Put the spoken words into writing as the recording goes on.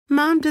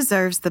Mom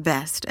deserves the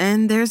best,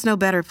 and there's no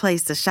better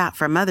place to shop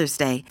for Mother's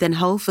Day than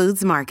Whole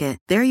Foods Market.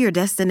 They're your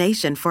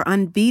destination for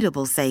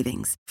unbeatable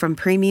savings, from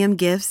premium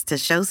gifts to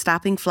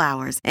show-stopping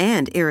flowers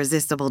and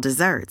irresistible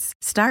desserts.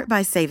 Start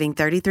by saving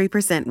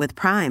 33% with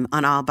Prime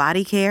on all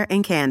body care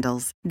and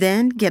candles.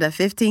 Then get a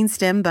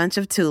 15-stem bunch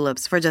of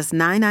tulips for just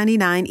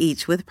 $9.99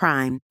 each with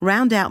Prime.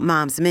 Round out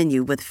Mom's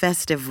menu with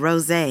festive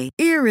rosé,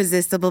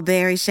 irresistible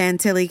berry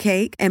chantilly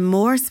cake, and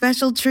more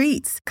special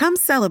treats. Come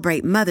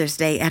celebrate Mother's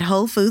Day at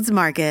Whole Foods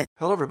Market.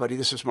 Hello, everybody.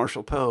 This is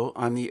Marshall Poe.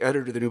 I'm the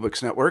editor of the New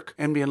Books Network.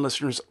 NBN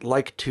listeners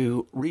like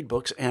to read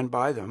books and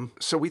buy them.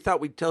 So we thought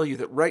we'd tell you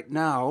that right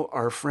now,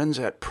 our friends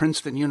at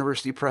Princeton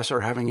University Press are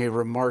having a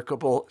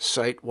remarkable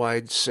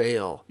site-wide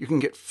sale. You can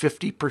get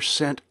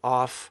 50%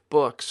 off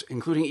books,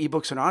 including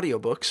ebooks and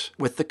audiobooks,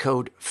 with the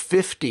code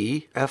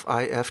 50,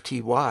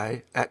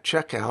 F-I-F-T-Y, at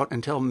checkout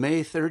until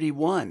May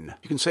 31.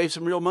 You can save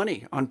some real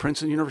money on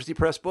Princeton University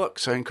Press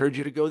books. I encourage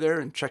you to go there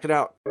and check it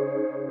out.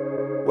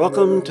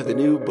 Welcome to the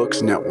New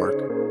Books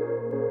Network.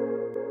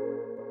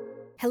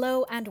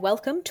 Hello and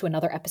welcome to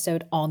another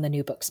episode on the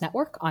New Books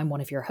Network. I'm one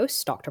of your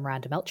hosts, Dr.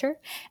 Miranda Melcher,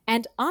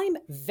 and I'm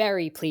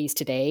very pleased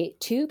today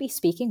to be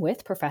speaking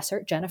with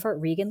Professor Jennifer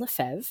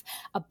Regan-Lefebvre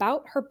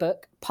about her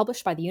book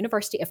published by the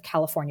University of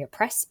California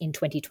Press in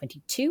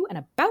 2022 and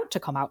about to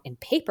come out in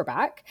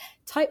paperback,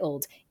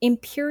 titled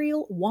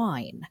Imperial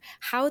Wine: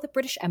 How the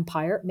British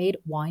Empire Made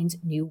Wine's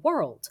New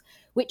World,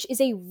 which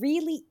is a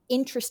really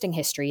interesting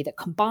history that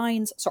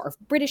combines sort of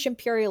British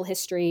imperial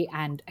history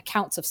and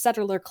accounts of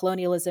settler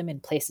colonialism in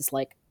places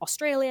like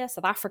Australia,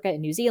 South Africa,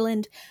 and New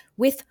Zealand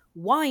with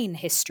wine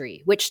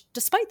history, which,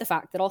 despite the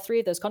fact that all three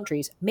of those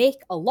countries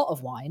make a lot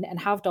of wine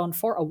and have done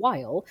for a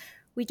while,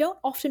 we don't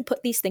often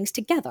put these things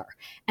together.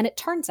 And it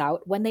turns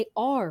out when they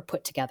are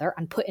put together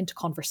and put into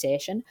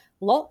conversation,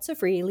 lots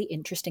of really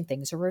interesting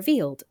things are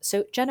revealed.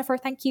 So Jennifer,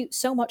 thank you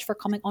so much for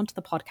coming onto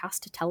the podcast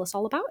to tell us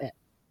all about it.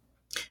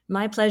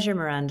 My pleasure,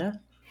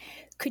 Miranda.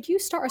 Could you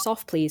start us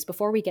off, please,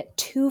 before we get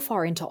too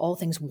far into all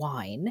things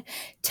wine,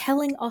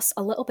 telling us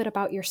a little bit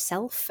about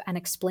yourself and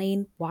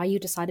explain why you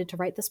decided to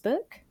write this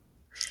book?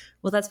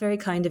 Well, that's very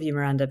kind of you,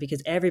 Miranda,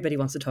 because everybody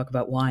wants to talk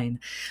about wine.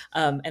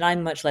 And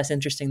I'm much less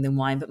interesting than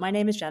wine. But my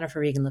name is Jennifer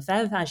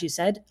Regan-Lefebvre. As you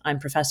said, I'm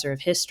professor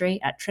of history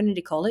at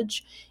Trinity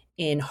College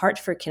in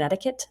Hartford,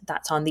 Connecticut.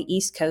 That's on the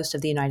east coast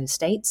of the United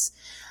States.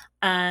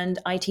 And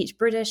I teach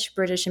British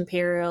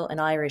Imperial, and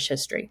Irish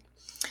history.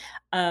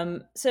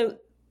 So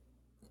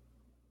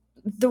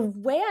the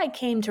way I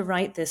came to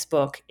write this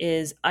book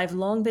is I've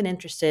long been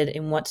interested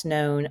in what's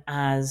known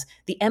as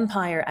the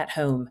empire at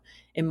home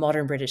in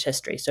modern British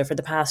history. So for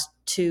the past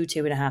two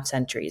and a half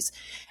centuries.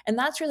 And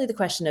that's really the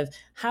question of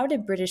how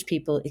did British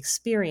people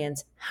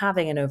experience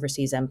having an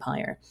overseas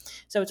empire?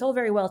 So it's all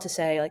very well to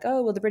say like,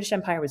 oh, well, the British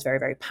Empire was very,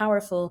 very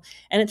powerful.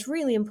 And it's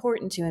really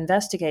important to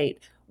investigate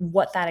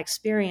what that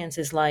experience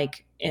is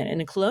like in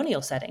a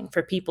colonial setting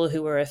for people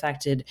who were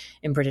affected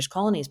in British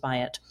colonies by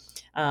it,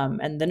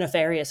 and the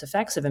nefarious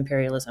effects of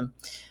imperialism.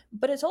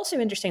 But it's also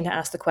interesting to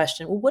ask the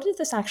question, well, what did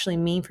this actually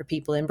mean for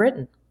people in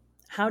Britain?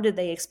 How did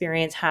they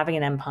experience having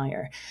an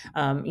empire?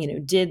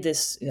 Did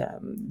this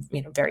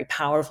very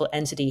powerful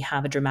entity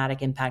have a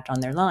dramatic impact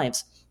on their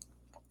lives?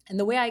 And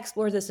the way I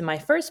explored this in my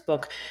first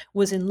book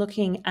was in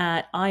looking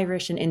at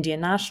Irish and Indian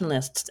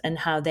nationalists and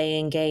how they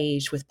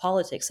engaged with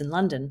politics in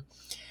London.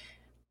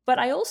 But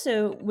I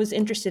also was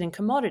interested in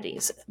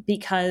commodities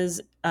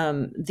because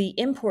the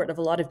import of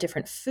a lot of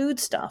different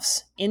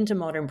foodstuffs into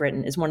modern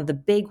Britain is one of the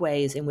big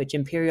ways in which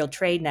imperial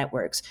trade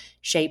networks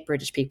shape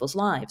British people's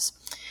lives.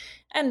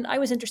 And I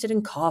was interested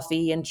in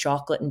coffee and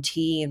chocolate and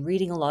tea and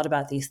reading a lot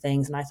about these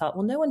things. And I thought,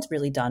 well, no one's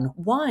really done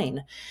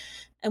wine.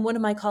 And one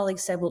of my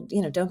colleagues said, well,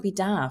 don't be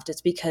daft.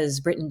 It's because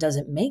Britain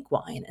doesn't make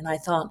wine. And I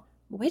thought,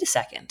 wait a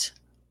second.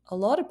 A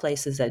lot of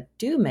places that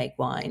do make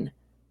wine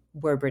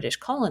were British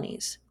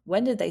colonies.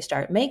 When did they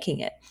start making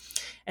it?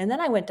 And then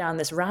I went down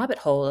this rabbit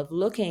hole of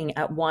looking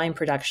at wine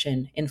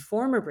production in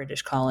former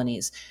British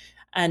colonies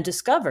and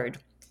discovered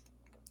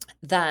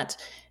that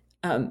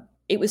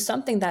it was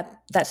something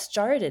that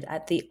started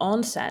at the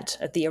onset,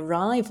 at the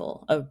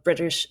arrival of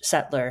British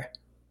settler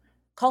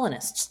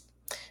colonists.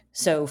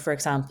 So, for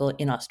example,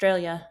 in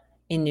Australia,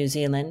 in New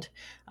Zealand,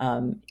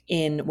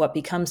 in what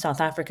becomes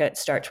South Africa, it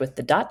starts with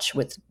the Dutch,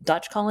 with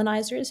Dutch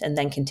colonizers, and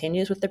then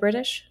continues with the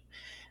British.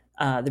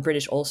 The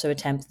British also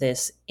attempt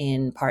this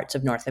in parts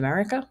of North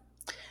America.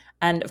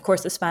 And of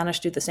course, the Spanish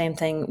do the same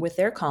thing with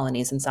their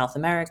colonies in South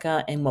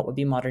America and what would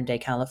be modern day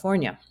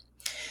California.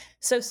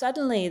 So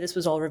suddenly this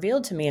was all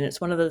revealed to me. And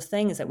it's one of those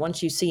things that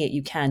once you see it,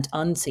 you can't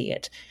unsee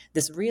it.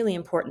 This really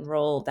important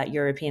role that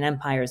European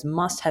empires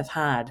must have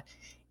had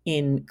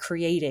in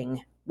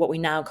creating what we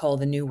now call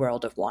the New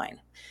World of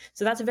wine.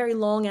 So that's a very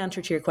long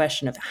answer to your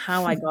question of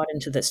how I got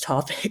into this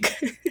topic.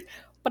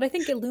 But I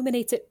think it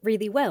illuminates it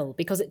really well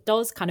because it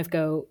does kind of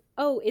go,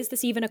 oh, is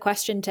this even a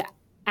question to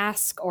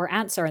ask or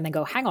answer and then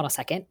go, hang on a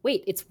second,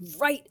 wait, it's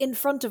right in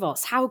front of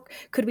us. How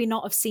could we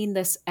not have seen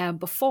this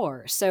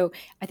before? So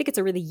I think it's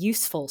a really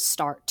useful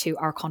start to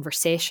our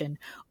conversation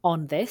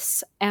on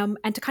this, and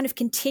to kind of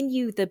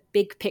continue the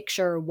big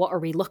picture, what are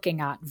we looking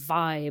at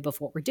vibe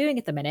of what we're doing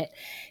at the minute.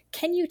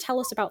 Can you tell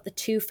us about the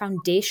two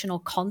foundational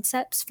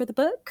concepts for the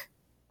book?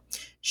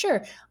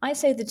 Sure. I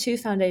say the two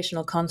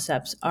foundational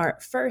concepts are,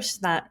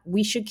 first, that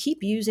we should keep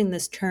using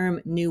this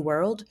term New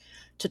World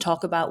to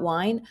talk about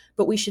wine,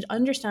 but we should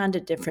understand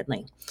it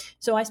differently.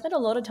 So I spent a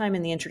lot of time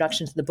in the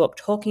introduction to the book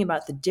talking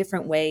about the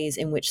different ways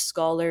in which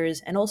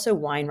scholars and also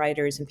wine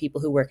writers and people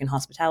who work in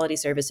hospitality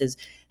services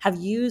have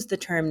used the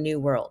term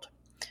New World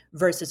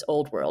versus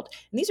Old World.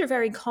 And these are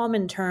very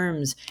common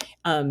terms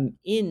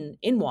in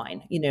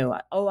wine. You know,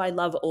 oh, I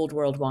love Old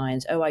World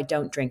wines. Oh, I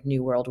don't drink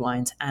New World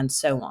wines, and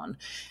so on.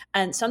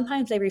 And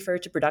sometimes they refer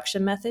to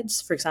production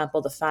methods. For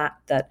example, the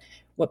fact that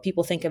what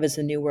people think of as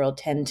the New World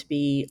tend to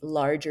be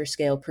larger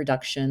scale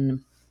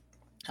production,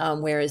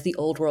 whereas the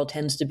Old World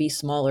tends to be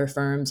smaller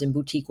firms and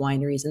boutique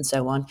wineries and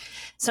so on.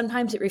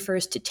 Sometimes it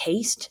refers to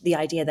taste, the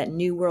idea that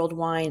New World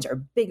wines are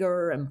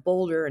bigger and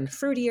bolder and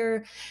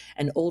fruitier,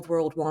 and Old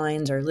World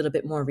wines are a little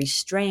bit more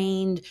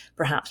restrained,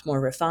 perhaps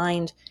more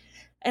refined.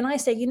 And I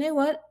say, you know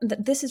what?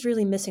 This is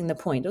really missing the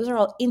point. Those are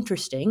all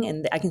interesting,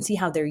 and I can see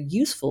how they're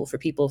useful for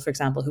people, for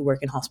example, who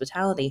work in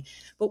hospitality.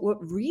 But what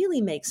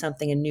really makes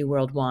something a New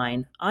World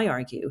wine, I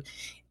argue,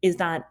 is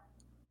that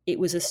it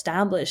was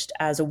established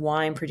as a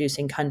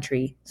wine-producing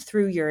country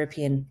through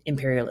European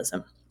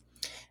imperialism.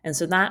 And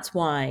so that's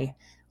why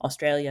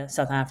Australia,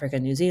 South Africa,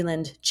 New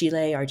Zealand,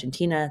 Chile,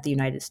 Argentina, the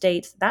United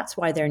States, that's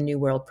why they're New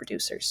World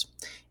producers.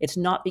 It's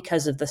not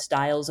because of the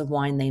styles of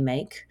wine they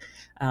make.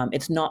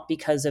 It's not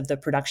because of the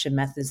production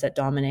methods that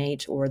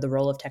dominate or the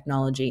role of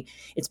technology.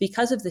 It's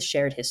because of the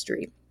shared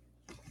history.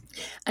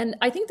 And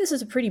I think this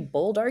is a pretty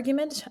bold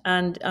argument.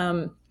 And,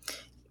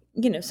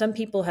 some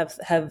people have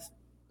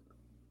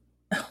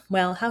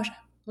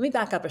let me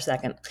back up a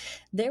second.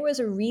 There was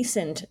a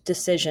recent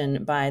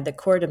decision by the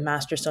Court of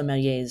Master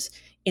Sommeliers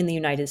in the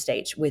United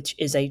States, which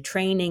is a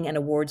training and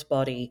awards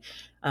body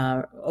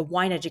of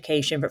wine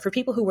education, but for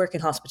people who work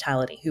in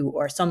hospitality, who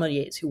are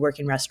sommeliers, who work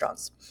in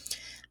restaurants.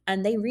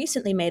 And they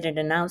recently made an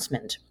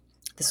announcement,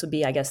 this would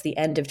be, I guess, the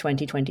end of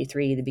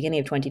 2023, the beginning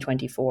of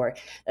 2024,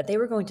 that they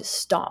were going to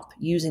stop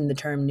using the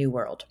term New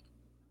World.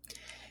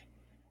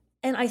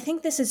 And I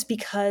think this is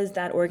because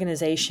that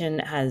organization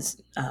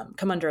has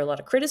come under a lot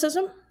of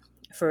criticism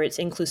for its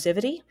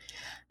inclusivity.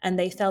 And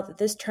they felt that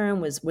this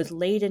term was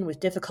laden with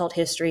difficult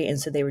history, and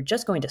so they were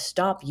just going to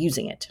stop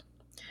using it.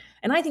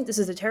 And I think this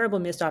is a terrible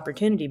missed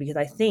opportunity, because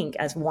I think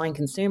as wine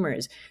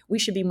consumers, we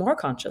should be more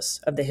conscious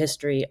of the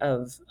history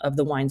of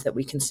the wines that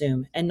we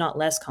consume and not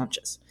less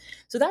conscious.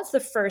 So that's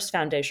the first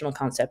foundational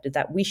concept, is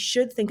that we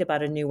should think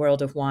about a new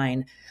world of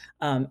wine,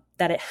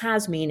 that it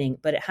has meaning,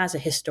 but it has a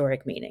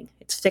historic meaning.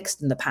 It's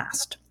fixed in the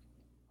past.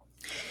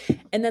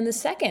 And then the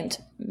second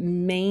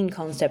main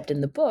concept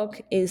in the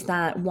book is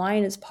that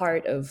wine is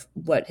part of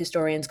what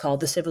historians call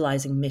the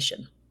civilizing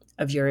mission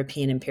of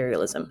European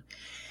imperialism,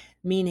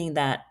 meaning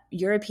that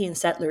European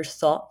settlers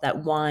thought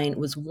that wine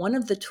was one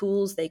of the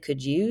tools they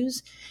could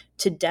use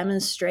to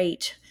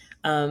demonstrate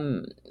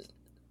that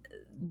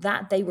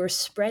they were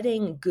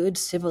spreading good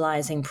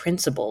civilizing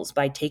principles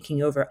by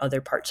taking over other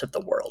parts of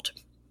the world.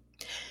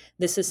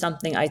 This is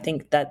something I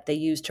think that they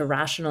use to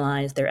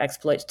rationalize their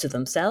exploits to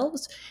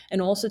themselves and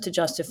also to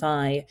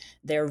justify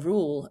their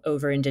rule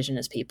over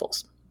indigenous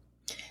peoples.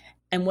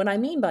 And what I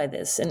mean by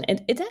this, and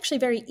it's actually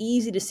very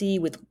easy to see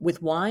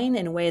with wine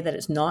in a way that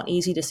it's not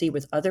easy to see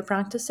with other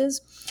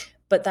practices,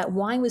 but that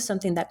wine was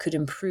something that could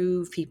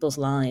improve people's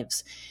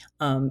lives.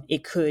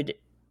 It could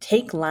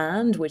take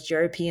land, which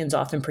Europeans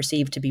often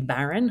perceived to be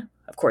barren.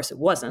 Of course, it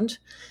wasn't.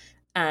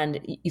 And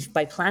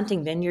by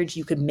planting vineyards,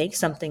 you could make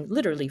something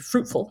literally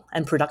fruitful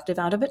and productive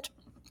out of it.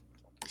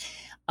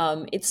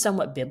 It's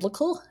somewhat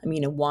biblical. I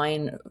mean,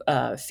 wine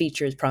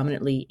features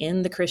prominently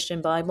in the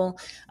Christian Bible.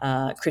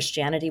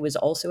 Christianity was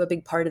also a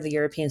big part of the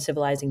European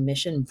civilizing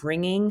mission,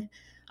 bringing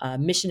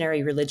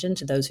missionary religion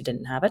to those who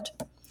didn't have it.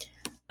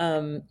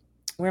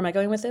 Where am I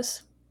going with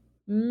this?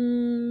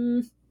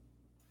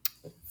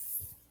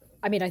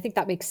 I mean, I think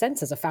that makes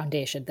sense as a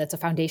foundation. That's a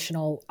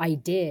foundational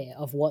idea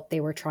of what they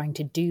were trying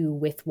to do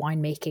with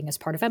winemaking as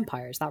part of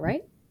empire. Is that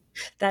right?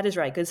 That is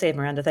right. Good save,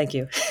 Miranda. Thank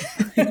you.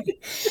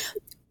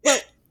 Well,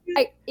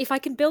 if I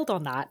can build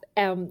on that,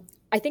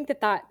 I think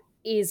that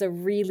is a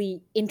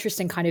really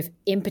interesting kind of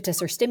impetus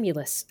or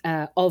stimulus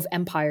of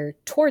empire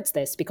towards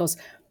this, because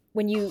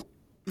when you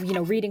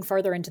reading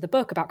further into the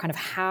book about kind of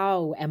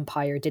how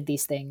empire did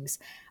these things,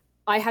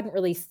 I hadn't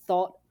really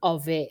thought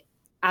of it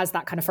as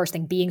that kind of first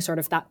thing being sort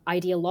of that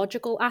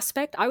ideological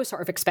aspect. I was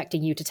sort of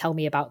expecting you to tell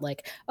me about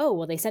like, oh,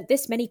 well, they sent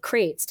this many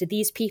crates to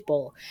these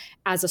people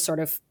as a sort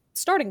of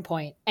starting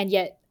point. And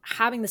yet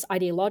having this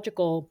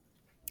ideological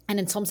and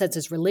in some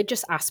senses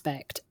religious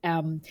aspect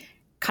kind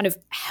of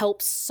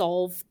helps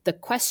solve the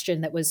question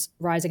that was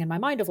rising in my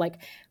mind of like,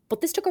 but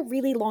this took a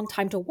really long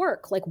time to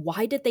work. Like,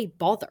 why did they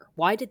bother?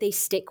 Why did they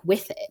stick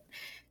with it?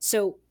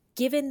 So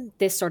given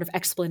this sort of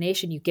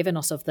explanation you've given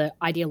us of the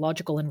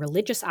ideological and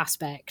religious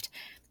aspect,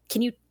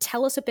 can you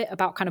tell us a bit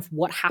about kind of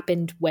what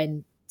happened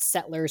when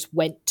settlers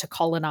went to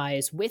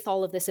colonize with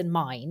all of this in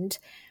mind?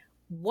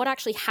 What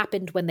actually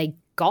happened when they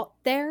got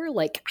there?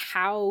 Like,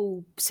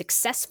 how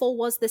successful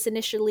was this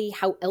initially?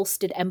 How else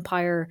did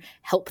empire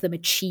help them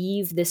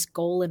achieve this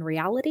goal in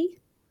reality?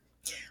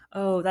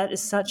 Oh, that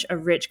is such a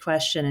rich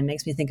question and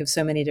makes me think of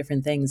so many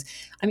different things.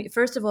 I mean,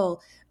 first of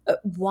all,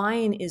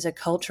 wine is a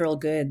cultural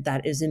good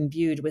that is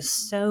imbued with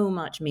so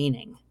much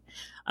meaning.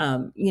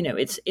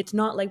 It's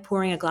not like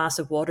pouring a glass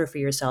of water for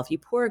yourself. You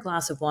pour a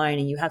glass of wine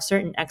and you have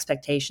certain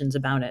expectations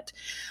about it.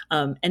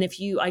 And if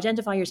you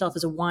identify yourself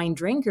as a wine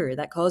drinker,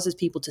 that causes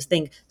people to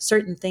think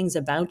certain things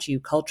about you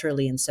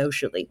culturally and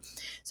socially.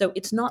 So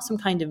it's not some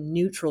kind of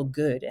neutral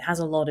good. It has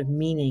a lot of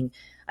meaning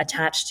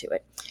attached to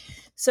it.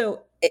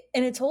 So,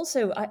 and it's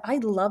also, I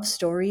love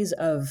stories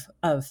of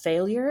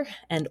failure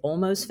and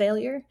almost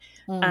failure.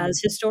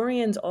 As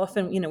historians,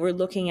 often, we're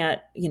looking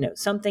at,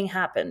 something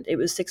happened. It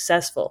was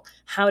successful.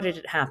 How did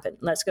it happen?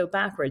 Let's go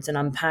backwards and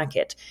unpack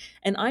it.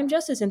 And I'm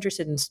just as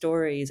interested in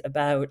stories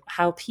about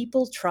how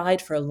people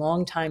tried for a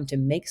long time to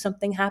make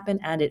something happen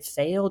and it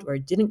failed or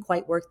it didn't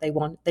quite work the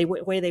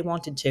way they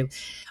wanted to.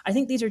 I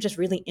think these are just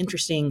really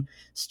interesting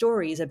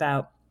stories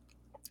about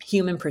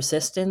human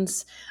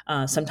persistence,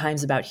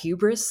 sometimes about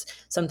hubris,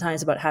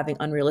 sometimes about having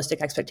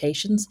unrealistic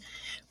expectations.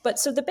 But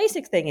so the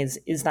basic thing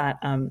is that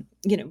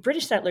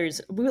British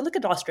settlers. We look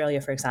at Australia,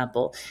 for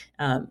example.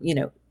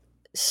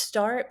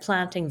 Start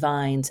planting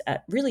vines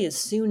at really as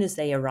soon as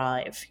they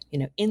arrive.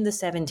 In the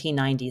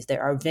 1790s,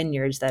 there are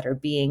vineyards that are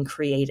being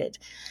created,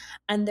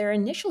 and their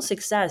initial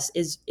success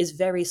is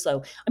very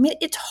slow. I mean,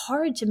 it's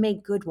hard to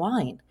make good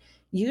wine.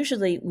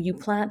 Usually, when you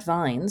plant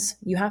vines,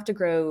 you have to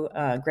grow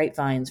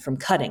grapevines from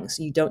cuttings.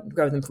 You don't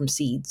grow them from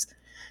seeds.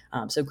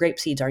 So grape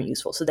seeds aren't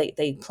useful. So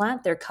they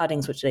plant their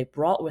cuttings, which they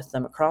brought with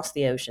them across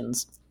the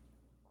oceans.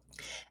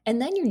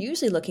 And then you're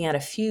usually looking at a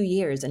few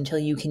years until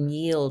you can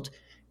yield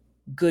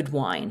good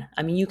wine.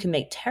 I mean, you can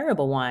make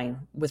terrible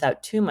wine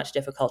without too much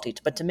difficulty,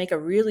 but to make a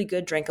really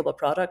good drinkable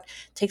product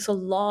takes a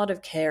lot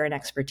of care and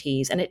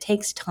expertise, and it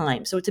takes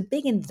time. So it's a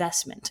big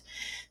investment.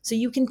 So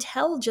you can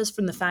tell just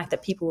from the fact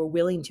that people were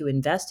willing to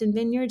invest in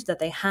vineyards that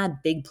they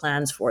had big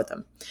plans for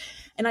them.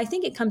 And I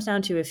think it comes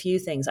down to a few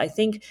things. I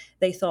think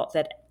they thought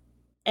that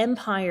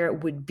empire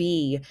would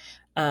be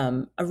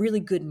a really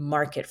good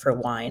market for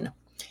wine,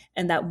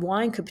 and that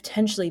wine could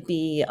potentially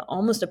be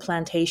almost a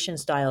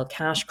plantation-style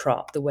cash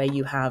crop, the way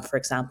you have, for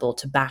example,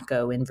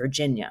 tobacco in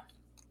Virginia,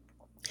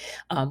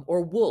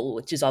 or wool,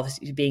 which is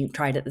obviously being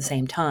tried at the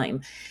same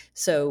time.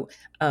 So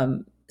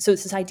it's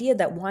this idea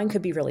that wine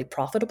could be really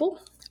profitable.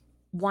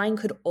 Wine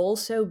could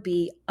also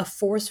be a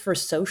force for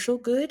social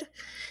good.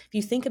 If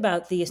you think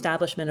about the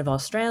establishment of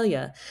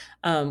Australia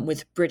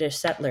with British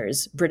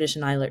settlers, British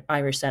and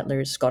Irish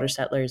settlers, Scottish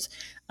settlers,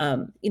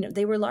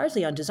 they were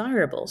largely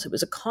undesirables. It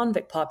was a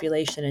convict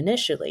population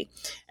initially.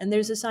 And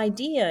there's this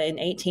idea in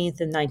 18th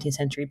and 19th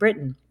century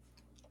Britain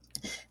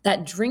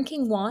that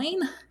drinking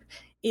wine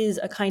is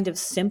a kind of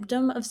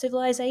symptom of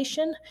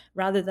civilization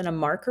rather than a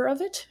marker of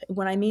it.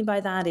 What I mean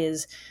by that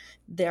is,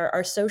 there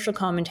are social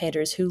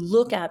commentators who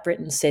look at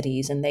Britain's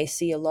cities and they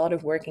see a lot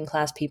of working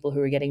class people who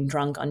are getting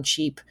drunk on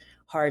cheap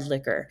hard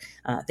liquor,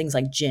 things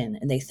like gin,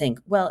 and they think,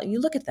 well, you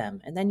look at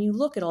them and then you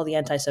look at all the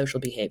antisocial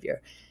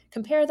behavior.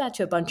 Compare that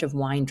to a bunch of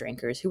wine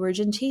drinkers who are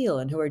genteel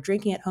and who are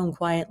drinking at home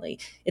quietly.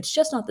 It's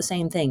just not the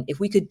same thing.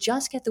 If we could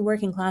just get the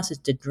working classes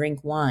to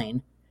drink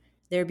wine,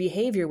 their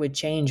behavior would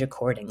change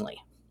accordingly.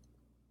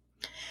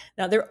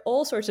 Now, there are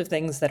all sorts of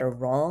things that are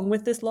wrong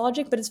with this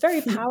logic, but it's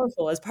very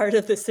powerful as part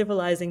of the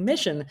civilizing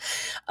mission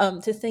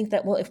to think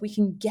that, well, if we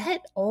can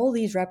get all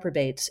these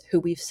reprobates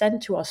who we've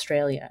sent to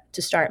Australia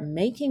to start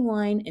making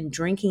wine and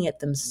drinking it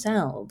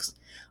themselves,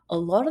 a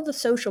lot of the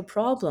social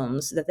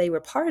problems that they were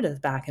part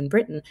of back in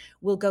Britain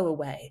will go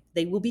away.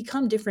 They will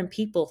become different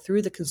people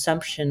through the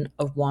consumption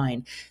of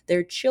wine.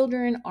 Their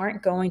children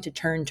aren't going to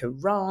turn to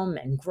rum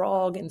and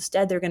grog.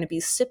 Instead, they're going to be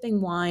sipping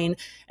wine,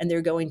 and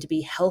they're going to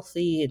be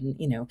healthy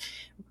and,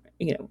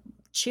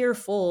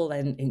 cheerful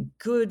and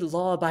good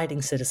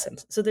law-abiding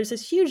citizens. So there's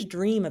this huge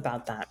dream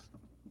about that.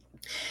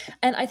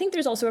 And I think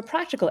there's also a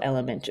practical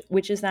element,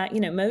 which is that,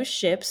 most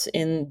ships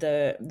in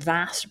the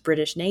vast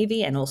British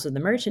Navy and also the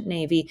Merchant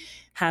Navy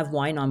have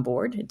wine on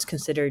board. It's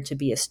considered to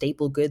be a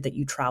staple good that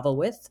you travel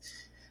with.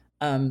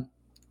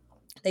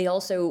 They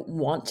also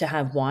want to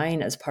have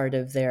wine as part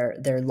of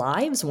their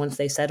lives once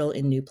they settle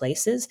in new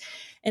places.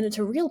 And it's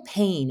a real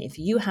pain if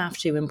you have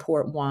to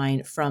import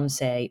wine from,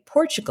 say,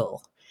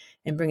 Portugal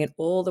and bring it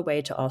all the way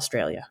to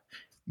Australia.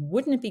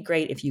 Wouldn't it be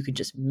great if you could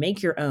just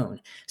make your own?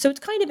 So it's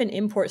kind of an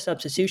import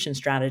substitution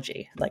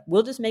strategy. Like,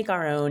 we'll just make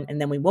our own, and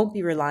then we won't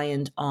be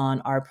reliant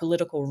on our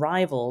political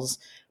rivals'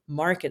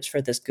 markets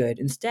for this good.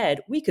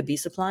 Instead, we could be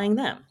supplying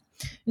them.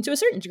 And to a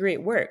certain degree,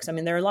 it works. I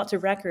mean, there are lots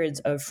of records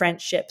of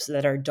French ships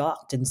that are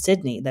docked in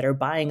Sydney that are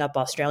buying up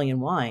Australian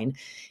wine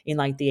in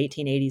like the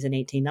 1880s and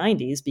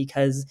 1890s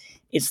because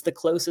it's the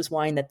closest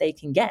wine that they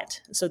can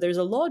get. So there's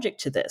a logic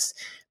to this.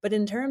 But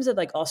in terms of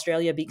like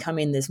Australia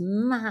becoming this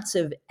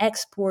massive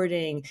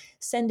exporting,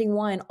 sending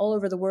wine all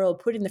over the world,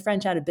 putting the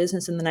French out of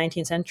business in the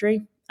 19th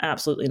century,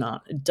 absolutely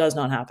not. It does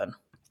not happen.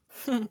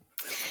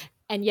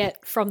 And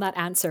yet from that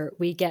answer,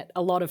 we get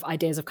a lot of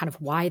ideas of kind of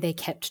why they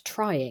kept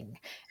trying,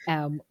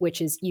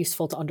 which is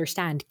useful to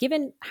understand,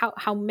 given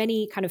how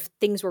many kind of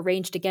things were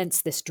ranged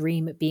against this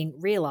dream being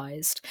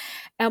realized.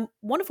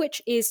 One of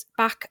which is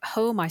back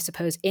home, I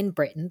suppose, in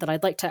Britain, that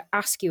I'd like to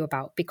ask you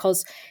about,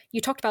 because you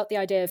talked about the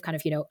idea of kind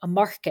of, a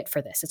market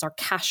for this. It's our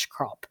cash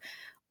crop.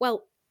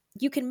 Well,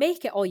 you can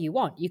make it all you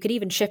want. You could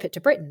even ship it to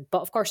Britain,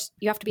 but of course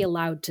you have to be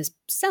allowed to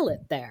sell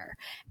it there.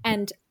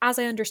 And as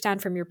I understand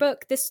from your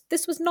book, this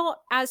was not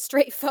as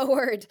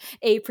straightforward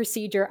a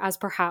procedure as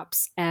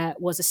perhaps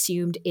was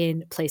assumed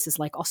in places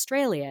like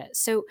Australia.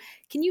 So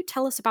can you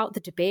tell us about the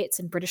debates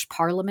in British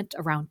Parliament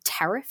around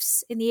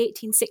tariffs in the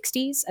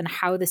 1860s and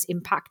how this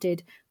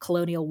impacted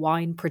colonial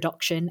wine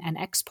production and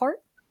export?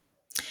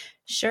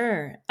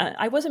 Sure.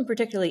 I wasn't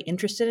particularly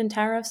interested in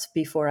tariffs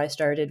before I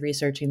started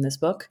researching this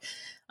book.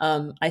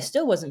 I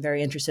still wasn't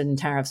very interested in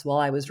tariffs while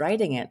I was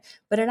writing it,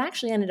 but it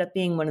actually ended up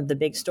being one of the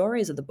big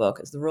stories of the book,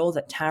 is the role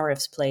that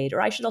tariffs played,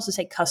 or I should also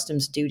say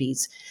customs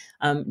duties.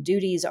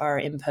 Duties are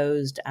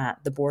imposed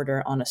at the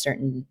border on a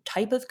certain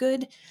type of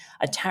good.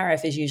 A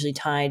tariff is usually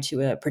tied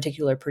to a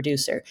particular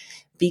producer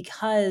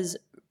because,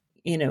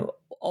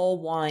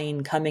 all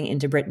wine coming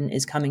into Britain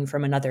is coming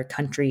from another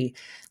country.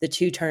 The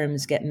two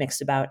terms get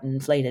mixed about and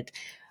inflated.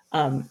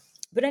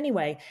 But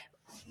anyway,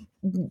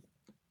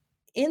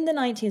 in the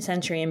 19th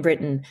century in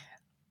Britain,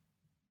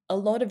 a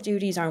lot of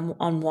duties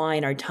on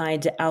wine are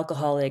tied to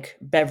alcoholic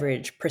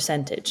beverage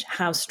percentage,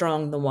 how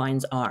strong the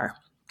wines are.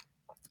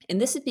 And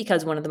this is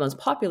because one of the most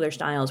popular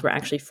styles were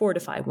actually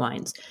fortified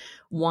wines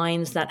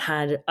that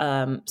had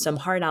some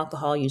hard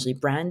alcohol, usually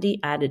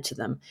brandy, added to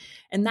them.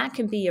 And that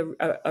can be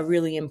a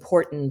really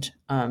important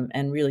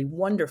and really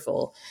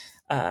wonderful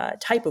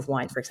type of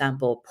wine. For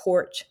example,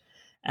 port,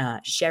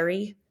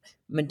 sherry,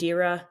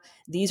 Madeira.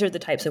 These are the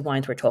types of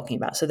wines we're talking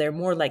about. So they're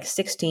more like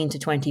 16 to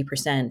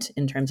 20%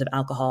 in terms of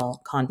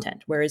alcohol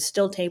content, whereas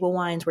still table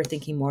wines, we're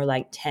thinking more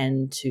like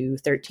 10 to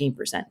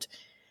 13%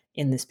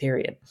 in this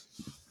period.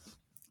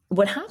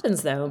 What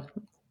happens, though,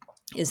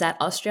 is that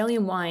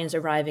Australian wines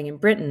arriving in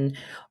Britain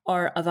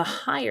are of a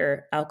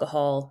higher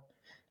alcohol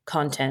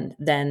content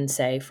than,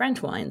 say,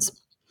 French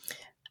wines.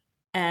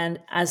 And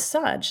as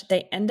such,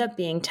 they end up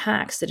being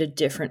taxed at a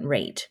different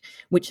rate,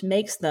 which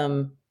makes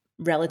them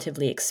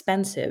relatively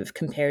expensive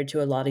compared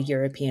to a lot of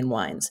European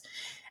wines.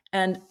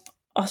 And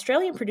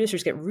Australian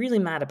producers get really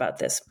mad about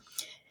this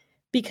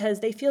because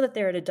they feel that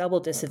they're at a double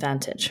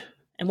disadvantage.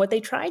 And what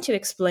they try to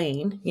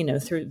explain,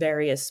 through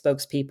various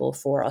spokespeople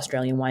for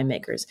Australian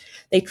winemakers,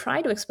 they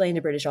try to explain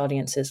to British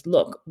audiences,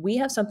 look, we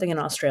have something in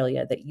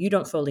Australia that you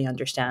don't fully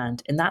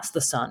understand, and that's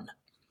the sun.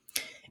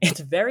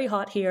 It's very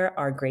hot here.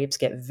 Our grapes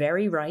get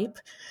very ripe.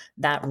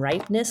 That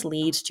ripeness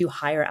leads to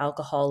higher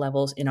alcohol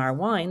levels in our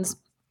wines.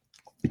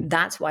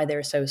 That's why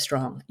they're so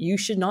strong. You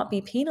should not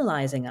be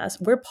penalizing us.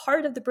 We're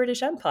part of the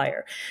British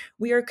Empire.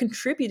 We are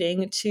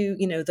contributing to,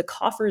 the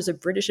coffers of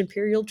British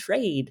imperial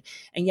trade,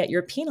 and yet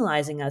you're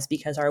penalizing us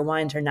because our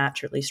wines are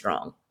naturally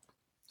strong.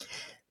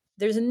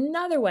 There's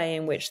another way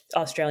in which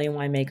Australian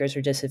winemakers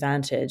are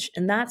disadvantaged,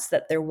 and that's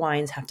that their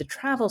wines have to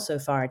travel so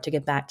far to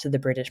get back to the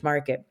British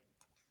market.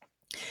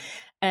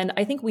 And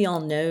I think we all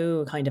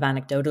know, kind of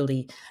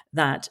anecdotally,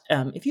 that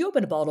if you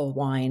open a bottle of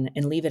wine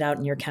and leave it out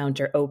on your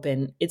counter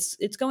open, it's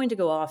going to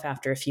go off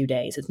after a few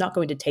days. It's not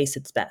going to taste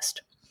its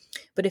best.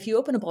 But if you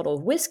open a bottle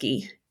of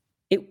whiskey,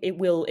 it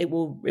will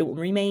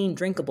remain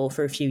drinkable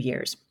for a few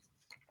years.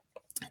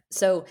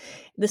 So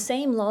the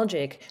same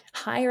logic,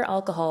 higher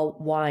alcohol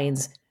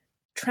wines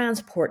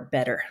transport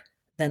better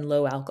than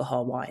low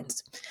alcohol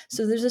wines.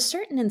 So there's a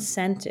certain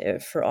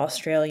incentive for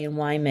Australian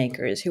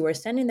winemakers who are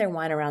sending their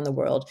wine around the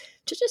world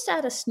to just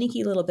add a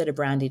sneaky little bit of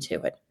brandy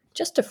to it,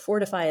 just to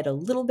fortify it a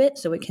little bit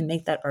so it can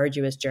make that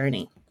arduous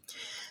journey.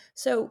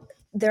 So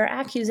there are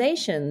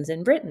accusations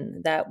in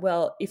Britain that,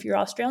 well, if your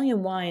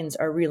Australian wines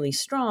are really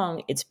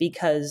strong, it's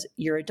because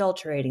you're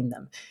adulterating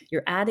them.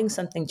 You're adding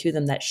something to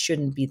them that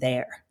shouldn't be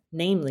there.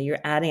 Namely, you're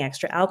adding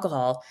extra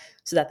alcohol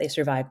so that they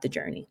survive the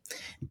journey.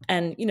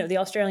 And, the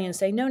Australians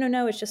say,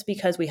 no, it's just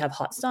because we have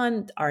hot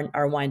sun,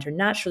 our wines are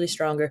naturally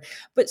stronger,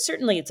 but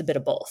certainly it's a bit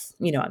of both.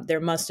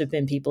 There must have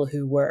been people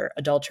who were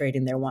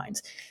adulterating their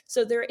wines.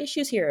 So there are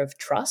issues here of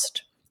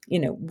trust,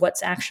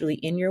 what's actually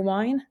in your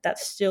wine.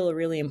 That's still a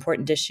really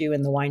important issue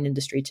in the wine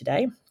industry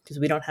today because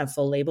we don't have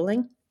full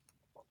labeling.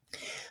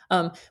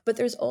 But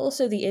there's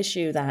also the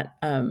issue that,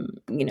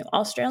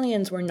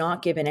 Australians were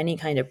not given any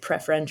kind of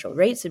preferential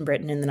rates in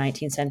Britain in the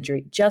 19th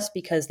century just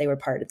because they were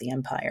part of the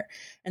empire.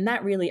 And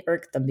that really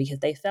irked them because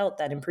they felt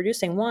that in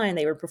producing wine,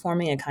 they were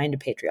performing a kind of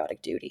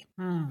patriotic duty.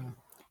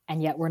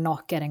 and yet we're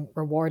not getting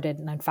rewarded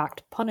and in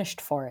fact punished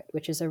for it,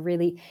 which is a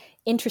really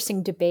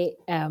interesting debate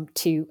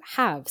to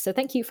have. So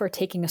thank you for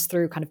taking us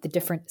through kind of the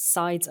different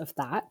sides of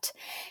that.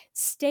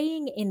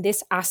 Staying in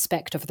this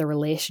aspect of the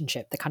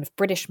relationship, the kind of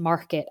British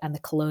market and the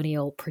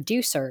colonial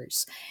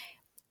producers,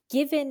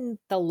 given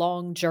the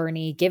long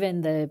journey,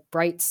 given the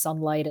bright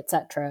sunlight,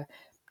 etc.,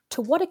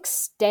 to what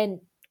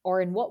extent or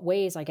in what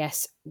ways, I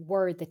guess,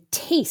 were the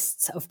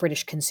tastes of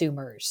British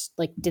consumers?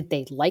 Like, did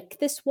they like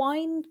this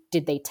wine?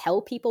 Did they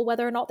tell people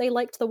whether or not they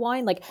liked the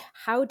wine? Like,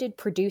 how did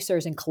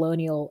producers in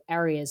colonial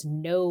areas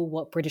know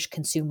what British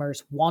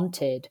consumers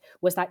wanted?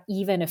 Was that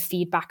even a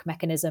feedback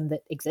mechanism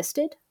that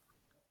existed?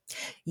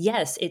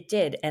 Yes, it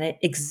did. And it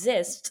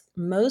exists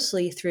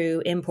mostly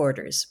through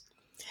importers.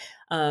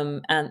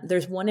 And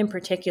there's one in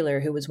particular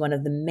who was one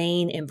of the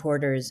main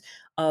importers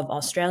of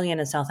Australian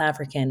and South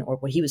African, or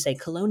what he would say,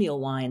 colonial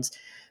wines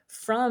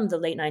from the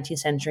late 19th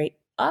century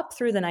up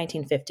through the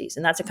 1950s.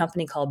 And that's a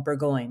company called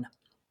Bourgogne,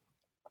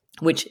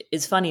 which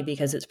is funny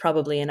because it's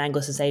probably an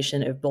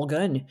anglicization of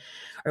Bourgogne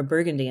or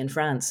Burgundy in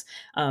France.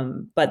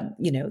 But,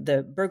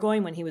 the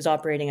Bourgogne, when he was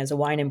operating as a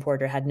wine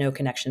importer, had no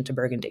connection to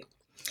Burgundy.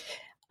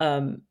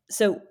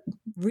 So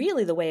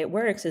really the way it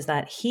works is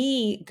that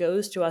he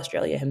goes to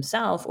Australia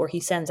himself, or he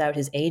sends out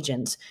his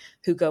agents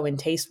who go and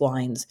taste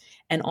wines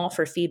and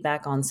offer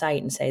feedback on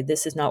site and say,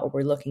 this is not what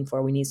we're looking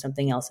for. We need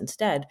something else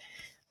instead.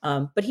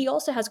 But he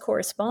also has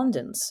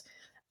correspondence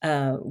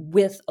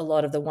with a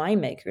lot of the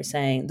winemakers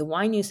saying, the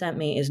wine you sent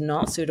me is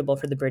not suitable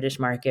for the British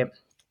market.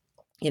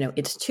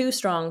 It's too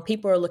strong.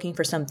 People are looking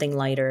for something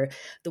lighter.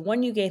 The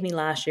one you gave me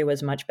last year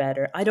was much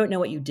better. I don't know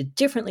what you did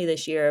differently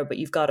this year, but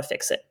you've got to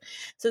fix it.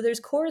 So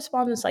there's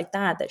correspondence like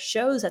that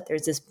shows that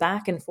there's this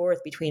back and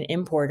forth between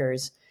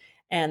importers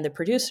and the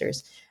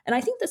producers. And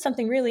I think that's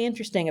something really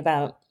interesting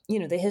about,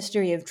 the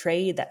history of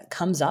trade that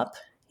comes up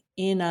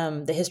in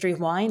the history of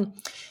wine,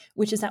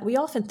 which is that we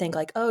often think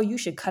like, oh, you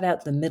should cut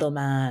out the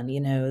middleman.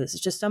 This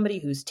is just somebody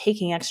who's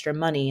taking extra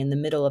money in the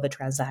middle of a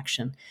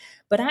transaction.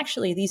 But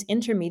actually, these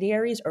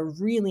intermediaries are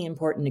really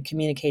important in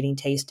communicating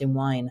taste in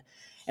wine.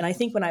 And I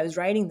think when I was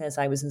writing this,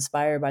 I was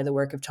inspired by the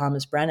work of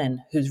Thomas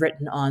Brennan, who's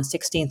written on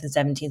 16th and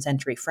 17th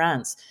century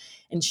France,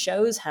 and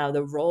shows how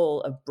the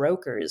role of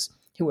brokers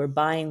who were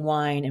buying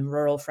wine in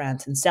rural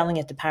France and selling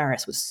it to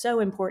Paris was so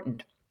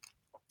important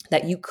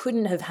that you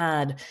couldn't have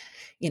had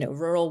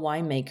rural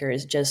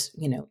winemakers just,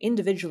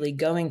 individually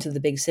going to the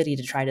big city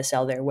to try to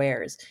sell their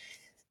wares.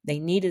 They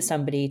needed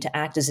somebody to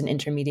act as an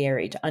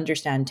intermediary, to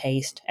understand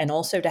taste, and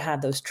also to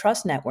have those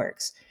trust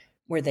networks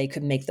where they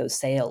could make those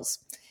sales.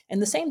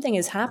 And the same thing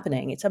is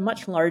happening. It's a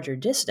much larger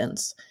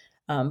distance,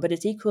 but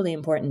it's equally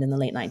important in the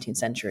late 19th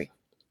century.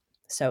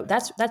 So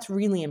that's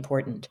really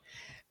important.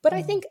 But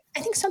I think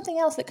something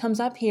else that comes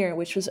up here,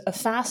 which was a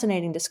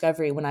fascinating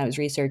discovery when I was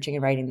researching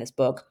and writing this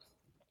book,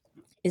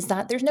 is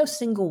that there's no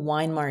single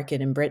wine market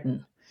in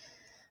Britain.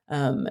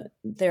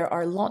 There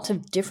are lots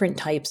of different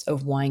types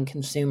of wine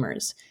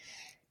consumers.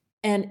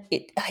 And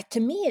to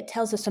me, it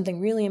tells us something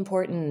really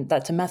important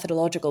that's a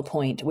methodological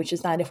point, which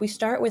is that if we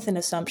start with an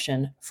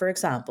assumption, for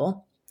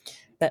example,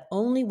 that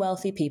only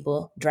wealthy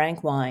people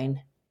drank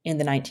wine in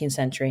the 19th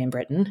century in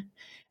Britain,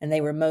 and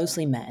they were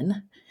mostly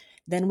men,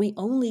 then we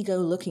only go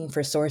looking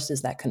for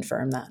sources that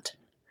confirm that.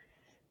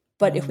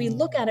 But if we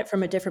look at it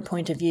from a different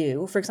point of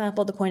view, for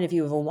example, the point of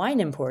view of a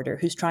wine importer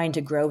who's trying to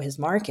grow his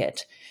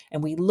market,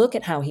 and we look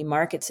at how he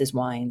markets his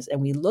wines,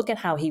 and we look at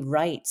how he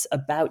writes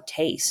about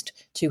taste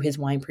to his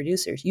wine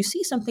producers, you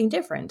see something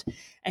different.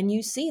 And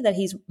you see that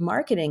he's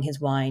marketing his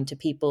wine to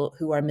people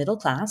who are middle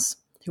class,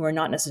 who are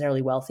not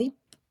necessarily wealthy.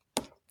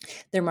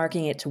 They're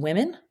marketing it to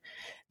women.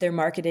 They're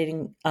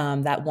marketing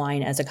that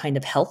wine as a kind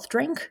of health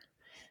drink.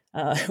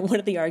 One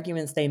of the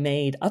arguments they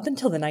made up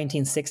until the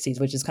 1960s,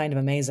 which is kind of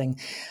amazing,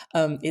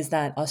 is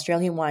that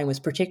Australian wine was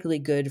particularly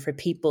good for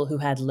people who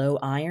had low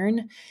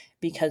iron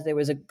because there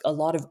was a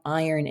lot of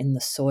iron in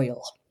the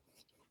soil.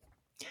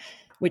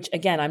 Which,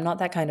 again, I'm not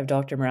that kind of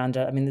doctor,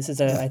 Miranda. I mean, this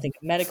is I think,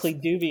 medically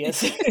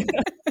dubious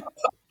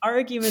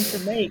argument to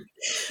make.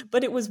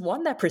 But it was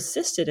one that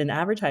persisted in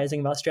advertising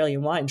of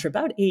Australian wines for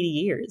about 80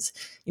 years.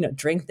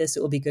 Drink this,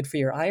 it will be good for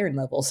your iron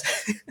levels.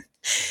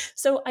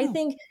 So I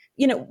think,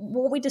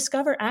 what we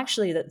discover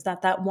actually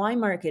that wine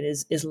market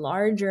is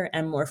larger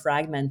and more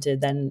fragmented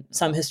than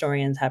some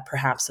historians have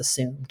perhaps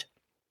assumed.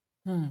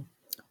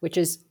 Which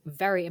is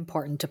very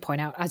important to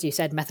point out, as you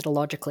said,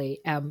 methodologically,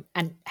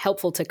 and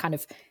helpful to kind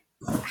of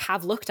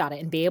have looked at it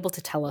and be able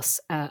to tell us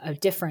a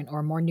different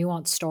or more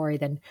nuanced story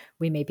than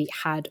we maybe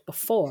had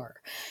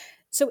before.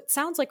 So it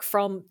sounds like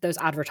from those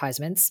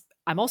advertisements,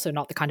 I'm also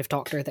not the kind of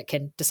doctor that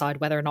can decide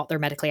whether or not they're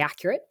medically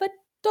accurate, but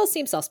does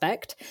seem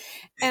suspect.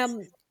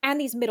 And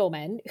these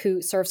middlemen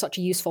who serve such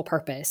a useful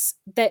purpose,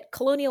 that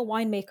colonial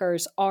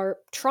winemakers are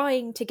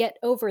trying to get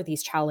over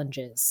these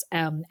challenges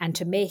and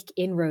to make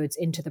inroads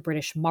into the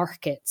British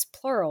markets,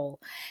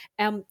 plural.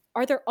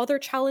 Are there other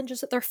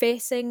challenges that they're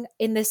facing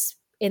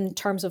in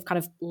terms of kind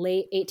of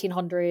late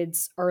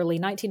 1800s, early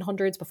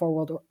 1900s, before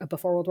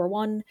World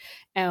War I?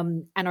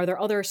 And are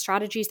there other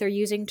strategies they're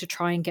using to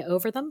try and get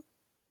over them?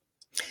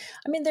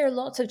 I mean, there are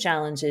lots of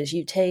challenges.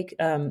 You take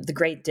the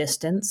great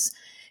distance.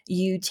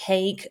 You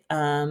take,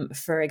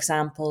 for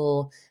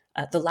example,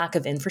 the lack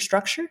of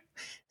infrastructure.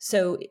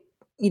 So,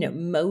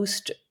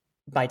 most,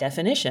 by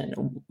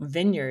definition,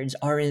 vineyards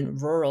are in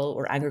rural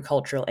or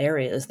agricultural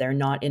areas. They're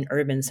not in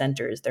urban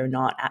centers. They're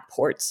not at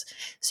ports.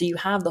 So you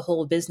have the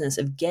whole business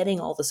of getting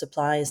all the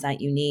supplies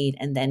that you need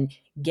and then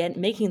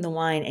making the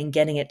wine and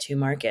getting it to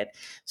market.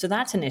 So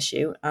that's an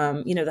issue.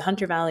 The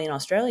Hunter Valley in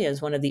Australia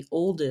is one of the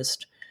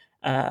oldest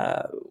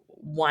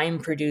wine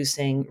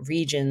producing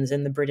regions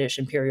in the British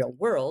imperial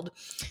world.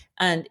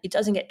 And it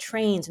doesn't get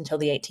trains until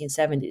the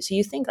 1870s. So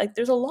you think like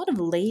there's a lot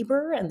of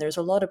labor and there's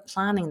a lot of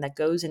planning that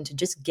goes into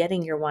just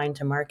getting your wine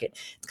to market.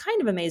 It's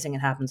kind of amazing it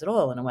happens at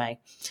all in a way.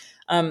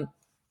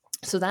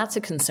 So that's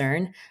a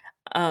concern.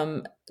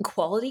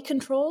 Quality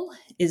control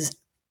is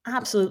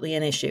absolutely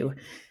an issue.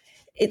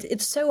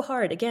 It's so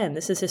hard. Again,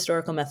 this is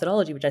historical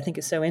methodology, which I think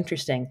is so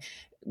interesting.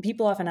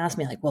 People often ask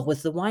me like, well,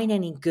 was the wine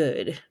any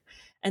good?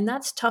 And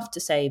that's tough to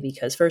say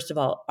because, first of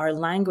all, our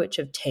language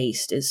of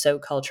taste is so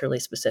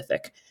culturally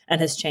specific and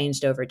has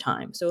changed over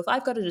time. So if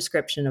I've got a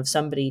description of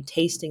somebody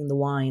tasting the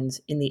wines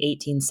in the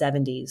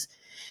 1870s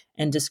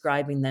and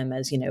describing them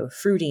as,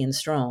 fruity and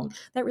strong,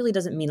 that really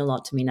doesn't mean a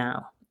lot to me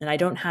now. And I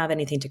don't have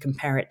anything to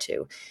compare it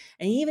to.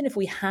 And even if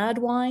we had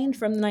wine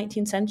from the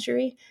 19th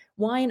century,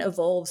 wine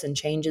evolves and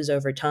changes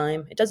over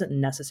time. It doesn't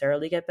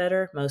necessarily get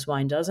better. Most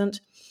wine doesn't.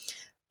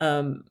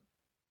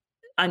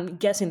 I'm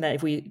guessing that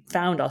if we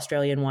found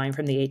Australian wine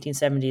from the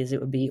 1870s, it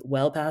would be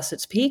well past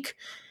its peak.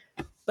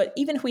 But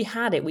even if we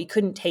had it, we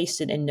couldn't taste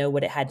it and know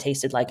what it had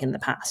tasted like in the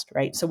past,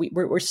 right? So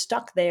we're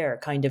stuck there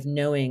kind of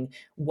knowing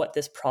what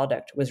this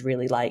product was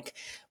really like.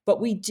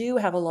 But we do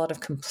have a lot of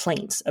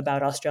complaints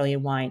about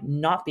Australian wine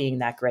not being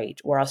that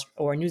great,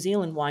 or New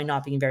Zealand wine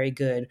not being very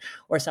good,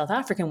 or South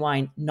African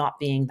wine not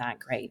being that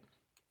great.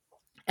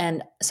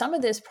 And some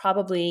of this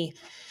probably,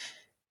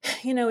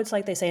 it's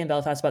like they say in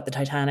Belfast about the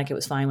Titanic, it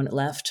was fine when it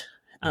left.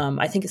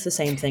 I think it's the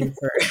same thing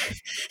for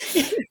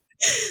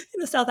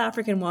the South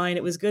African wine.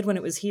 It was good when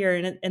it was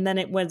here, and then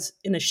it was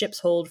in a ship's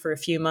hold for a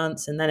few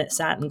months, and then it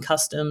sat in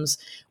customs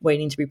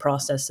waiting to be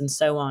processed and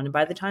so on. And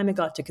by the time it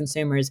got to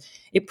consumers,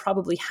 it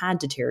probably had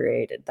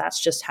deteriorated.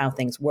 That's just how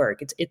things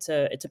work. It's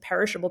a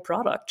perishable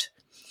product.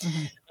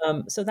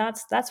 Mm-hmm. So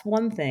that's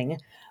one thing.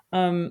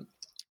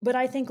 But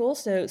I think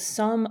also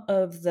some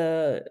of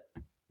the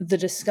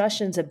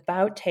discussions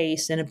about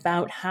taste and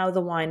about how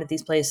the wine at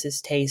these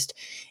places taste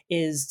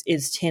is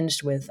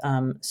tinged with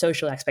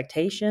social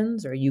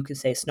expectations, or you could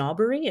say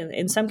snobbery, and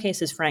in some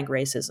cases frank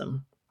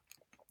racism.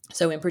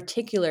 So in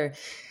particular,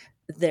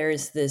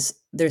 there's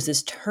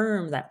this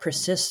term that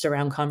persists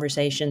around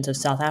conversations of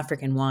South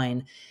African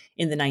wine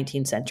in the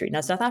 19th century.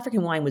 Now, South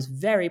African wine was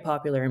very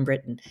popular in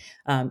Britain.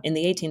 In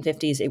the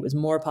 1850s, it was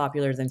more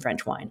popular than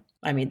French wine.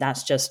 I mean,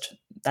 that's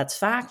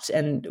fact.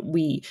 And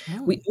we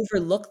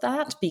overlook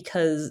that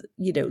because,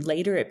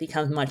 later it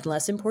becomes much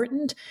less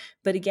important.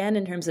 But again,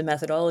 in terms of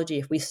methodology,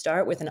 if we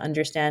start with an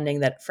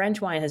understanding that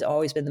French wine has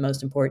always been the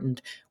most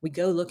important, we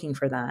go looking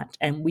for that.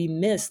 And we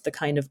miss the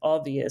kind of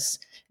obvious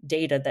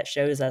data that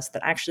shows us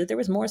that actually there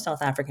was more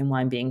South African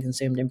wine being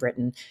consumed in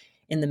Britain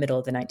in the middle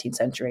of the 19th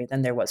century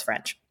than there was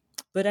French.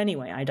 But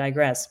anyway, I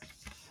digress.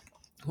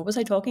 What was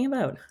I talking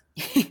about?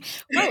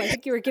 Well, I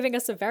think you were giving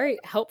us a very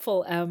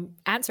helpful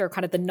answer,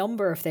 kind of the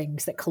number of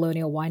things that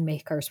colonial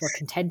winemakers were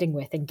contending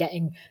with in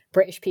getting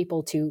British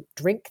people to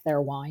drink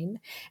their wine.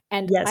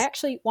 And yes, I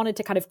actually wanted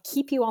to kind of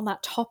keep you on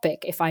that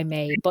topic, if I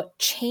may, but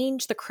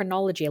change the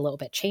chronology a little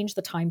bit, change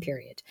the time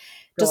period.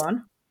 Go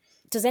on.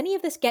 Does any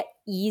of this get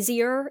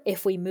easier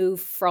if we move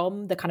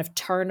from the kind of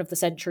turn of the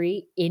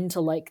century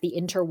into like the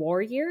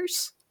interwar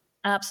years?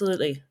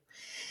 Absolutely.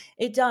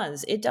 It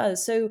does.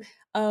 So,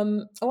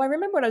 I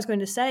remember what I was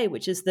going to say,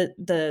 which is that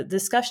the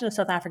discussion of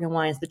South African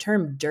wines, the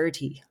term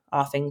dirty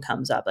often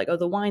comes up. Like,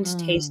 the wines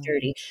taste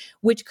dirty,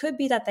 which could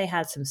be that they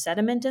had some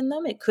sediment in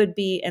them. It could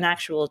be an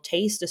actual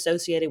taste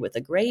associated with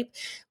a grape.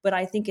 But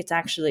I think it's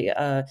actually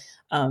a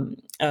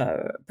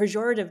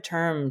pejorative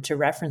term to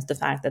reference the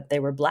fact that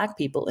there were Black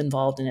people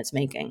involved in its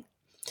making.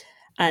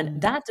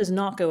 And that does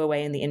not go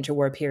away in the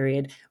interwar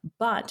period,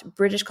 but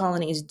British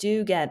colonies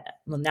do get,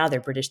 well, now they're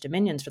British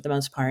dominions for the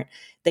most part,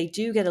 they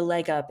do get a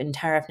leg up in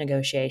tariff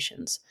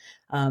negotiations.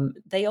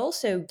 They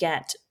also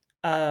get,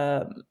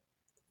 there's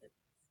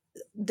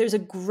a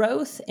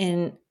growth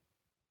in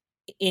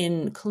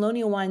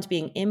colonial wines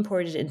being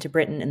imported into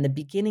Britain in the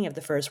beginning of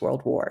the First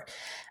World War.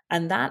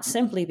 And that's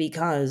simply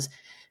because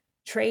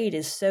trade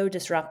is so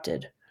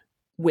disrupted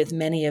with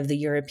many of the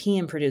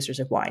European producers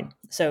of wine.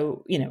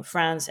 So,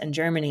 France and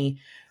Germany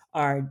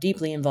are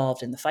deeply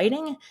involved in the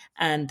fighting,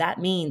 and that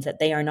means that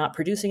they are not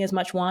producing as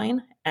much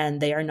wine, and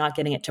they are not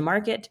getting it to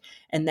market,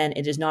 and then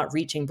it is not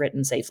reaching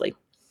Britain safely.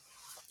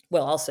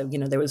 Well, also,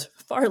 there was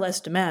far less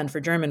demand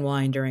for German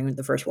wine during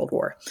the First World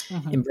War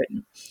in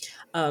Britain.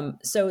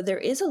 So there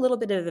is a little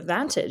bit of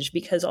advantage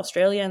because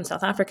Australia and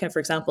South Africa, for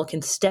example,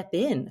 can step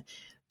in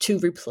to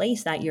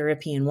replace that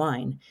European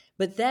wine.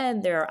 But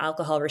then there are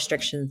alcohol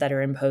restrictions that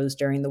are imposed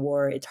during the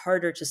war. It's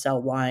harder to sell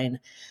wine.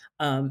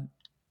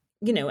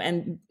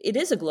 and it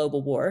is a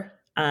global war,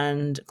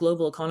 and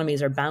global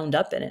economies are bound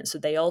up in it. So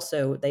they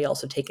also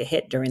take a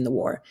hit during the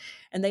war,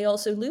 and they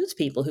also lose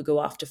people who go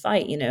off to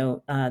fight.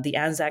 The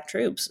Anzac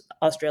troops,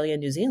 Australia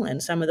and New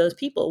Zealand, some of those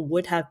people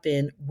would have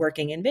been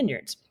working in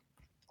vineyards.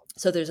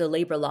 So there's a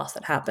labor loss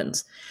that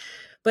happens.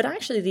 But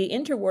actually, the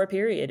interwar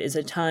period is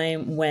a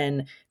time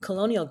when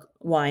colonial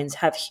wines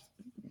have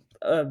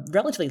a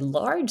relatively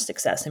large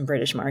success in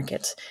British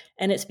markets.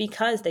 And it's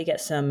because they get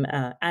some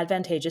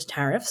advantageous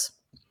tariffs.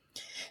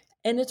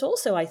 And it's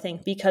also, I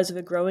think, because of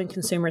a growing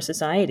consumer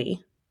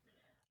society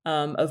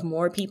of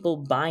more people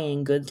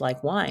buying goods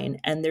like wine.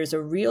 And there's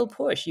a real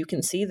push. You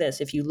can see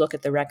this if you look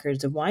at the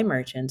records of wine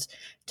merchants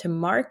to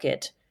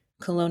market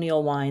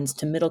colonial wines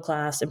to middle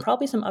class and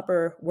probably some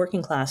upper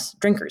working class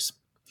drinkers.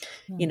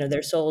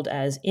 They're sold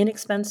as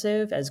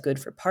inexpensive, as good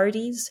for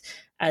parties,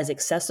 as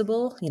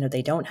accessible.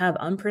 They don't have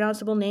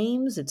unpronounceable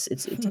names. It's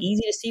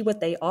easy to see what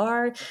they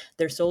are.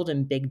 They're sold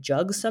in big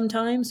jugs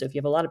sometimes. So if you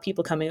have a lot of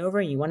people coming over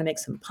and you want to make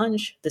some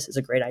punch, this is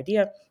a great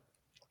idea.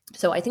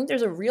 So I think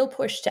there's a real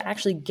push to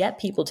actually get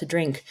people to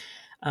drink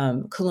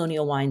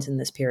colonial wines in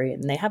this period,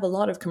 and they have a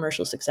lot of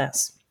commercial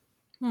success.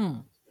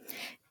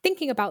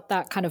 Thinking about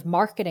that kind of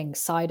marketing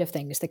side of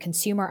things, the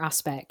consumer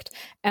aspect,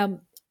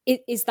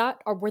 is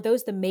that, or were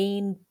those the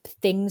main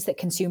things that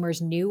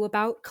consumers knew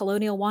about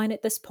colonial wine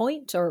at this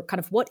point? Or kind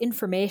of what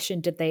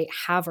information did they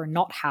have or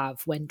not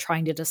have when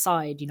trying to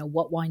decide,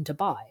 what wine to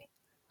buy?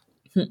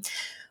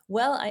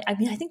 Well, I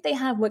think they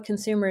have what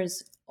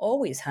consumers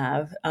always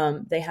have.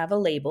 They have a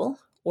label,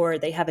 or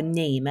they have a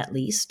name at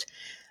least,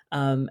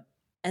 and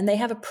they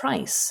have a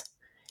price.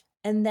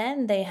 And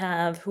then they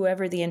have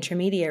whoever the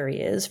intermediary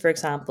is, for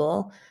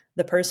example,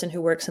 the person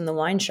who works in the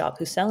wine shop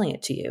who's selling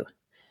it to you.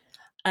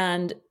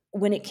 And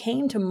when it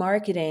came to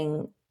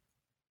marketing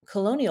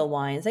colonial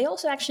wines, they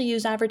also actually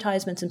used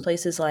advertisements in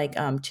places like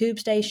tube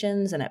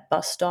stations and at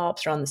bus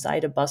stops or on the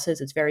side of buses.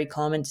 It's very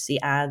common to see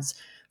ads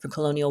for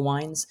colonial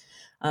wines.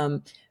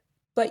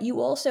 But you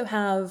also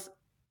have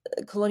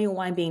colonial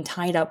wine being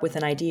tied up with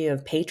an idea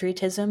of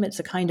patriotism. It's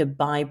a kind of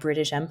buy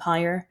British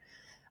Empire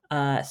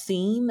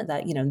theme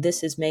that,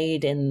 this is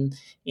made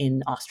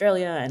in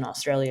Australia, and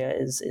Australia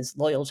is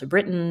loyal to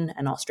Britain,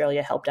 and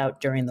Australia helped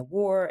out during the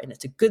war, and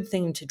it's a good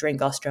thing to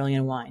drink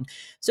Australian wine.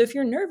 So if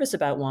you're nervous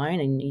about wine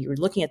and you're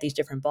looking at these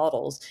different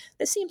bottles,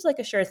 this seems like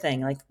a sure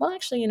thing. Like, well,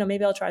 actually,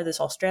 maybe I'll try this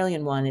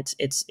Australian one.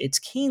 It's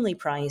keenly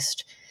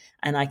priced,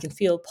 and I can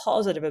feel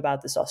positive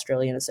about this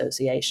Australian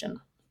association.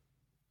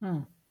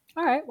 All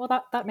right. Well,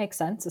 that makes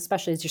sense,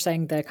 especially as you're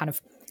saying the kind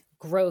of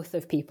growth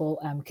of people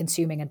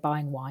consuming and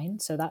buying wine.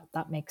 So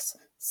that makes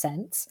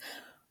sense.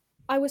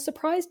 I was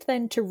surprised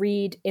then to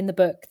read in the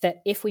book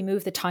that if we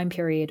move the time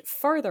period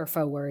further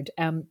forward,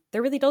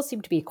 there really does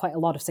seem to be quite a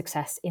lot of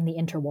success in the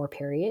interwar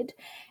period.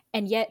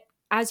 And yet,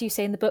 as you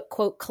say in the book,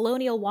 quote,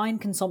 colonial wine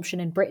consumption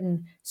in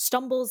Britain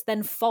stumbles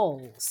then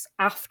falls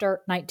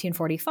after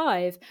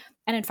 1945,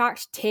 and in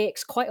fact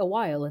takes quite a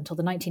while until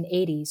the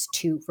 1980s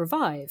to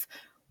revive.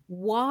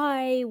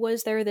 Why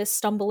was there this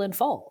stumble and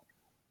fall?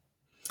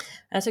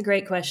 That's a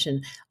great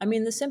question. I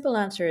mean, the simple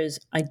answer is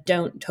I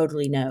don't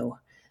totally know.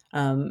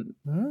 I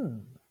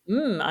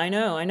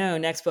know.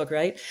 Next book,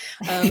 right?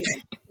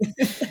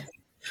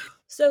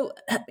 So,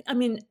 I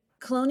mean,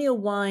 colonial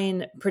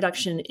wine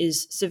production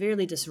is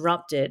severely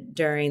disrupted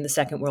during the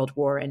Second World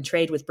War, and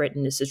trade with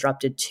Britain is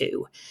disrupted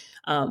too.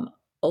 A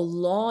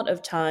lot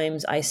of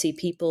times I see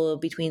people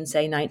between,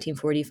 say,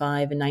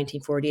 1945 and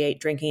 1948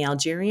 drinking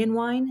Algerian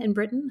wine in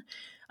Britain,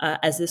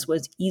 as this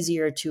was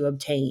easier to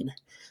obtain.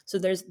 So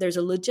there's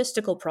a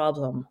logistical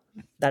problem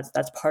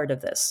that's part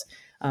of this,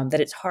 that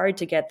it's hard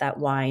to get that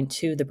wine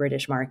to the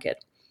British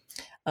market.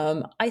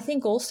 I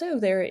think also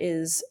there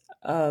is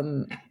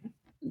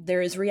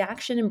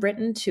reaction in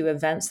Britain to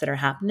events that are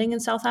happening in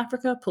South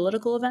Africa,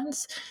 political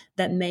events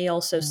that may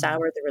also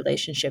sour the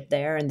relationship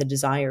there and the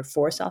desire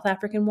for South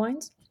African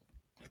wines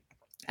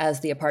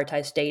as the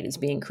apartheid state is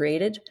being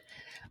created.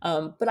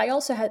 But I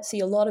also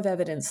see a lot of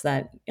evidence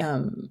that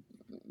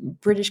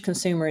British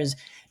consumers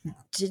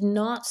did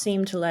not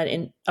seem to let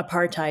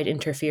apartheid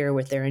interfere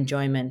with their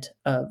enjoyment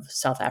of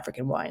South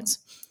African wines.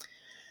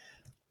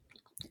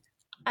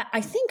 I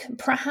think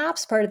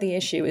perhaps part of the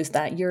issue is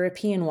that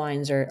European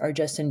wines are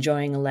just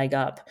enjoying a leg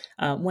up.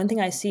 One thing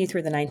I see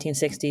through the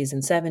 1960s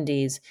and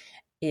 70s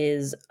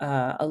is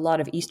a lot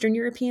of Eastern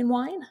European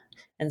wine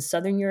and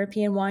Southern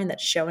European wine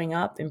that's showing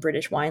up in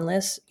British wine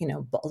lists.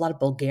 A lot of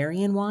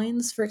Bulgarian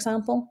wines, for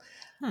example,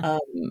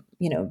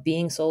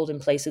 being sold in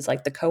places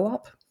like the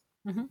Co-op.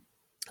 Mm-hmm.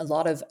 A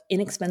lot of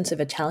inexpensive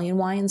Italian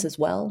wines as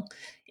well,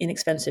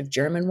 inexpensive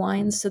German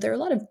wines. So there are a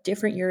lot of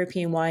different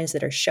European wines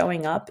that are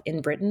showing up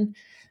in Britain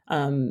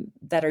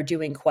that are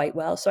doing quite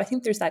well. So I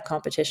think there's that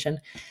competition.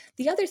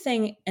 The other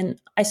thing,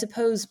 and I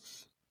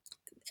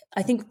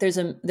think there's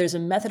a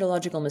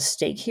methodological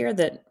mistake here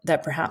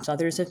that perhaps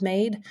others have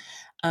made,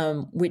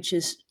 which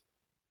is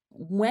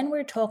when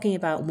we're talking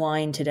about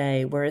wine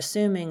today, we're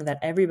assuming that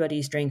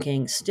everybody's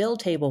drinking still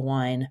table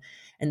wine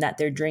and that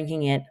they're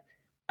drinking it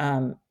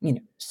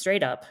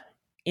straight up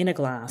in a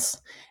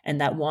glass, and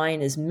that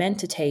wine is meant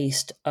to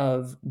taste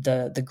of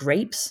the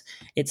grapes.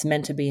 It's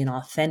meant to be an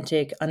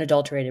authentic,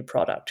 unadulterated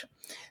product.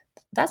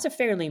 That's a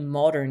fairly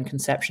modern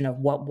conception of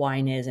what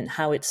wine is and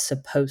how it's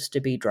supposed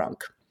to be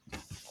drunk.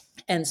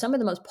 And some of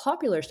the most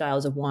popular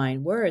styles of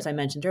wine were, as I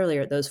mentioned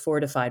earlier, those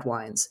fortified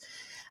wines.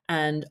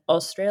 And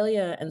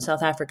Australia and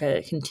South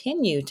Africa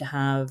continue to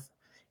have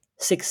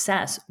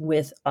success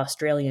with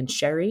Australian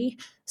sherry,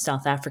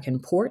 South African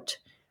port,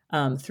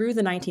 through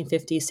the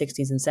 1950s,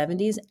 60s, and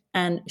 70s.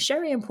 And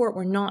sherry and port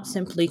were not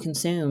simply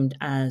consumed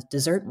as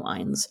dessert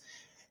wines.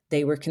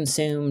 They were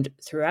consumed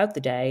throughout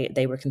the day.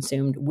 They were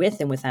consumed with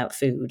and without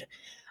food.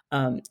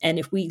 And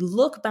if we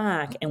look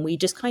back and we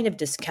just kind of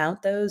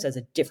discount those as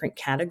a different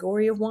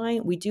category of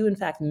wine, we do in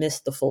fact miss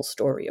the full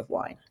story of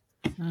wine.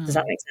 Does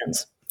that make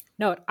sense?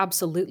 No, it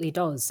absolutely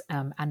does,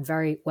 and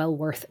very well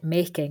worth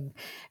making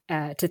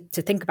to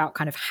think about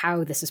kind of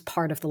how this is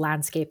part of the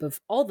landscape of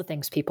all the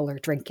things people are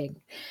drinking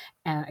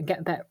and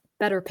get a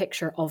better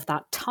picture of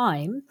that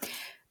time.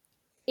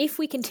 If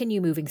we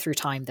continue moving through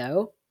time,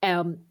 though,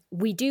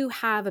 we do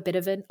have a bit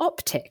of an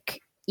uptick,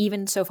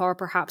 even so far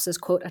perhaps as,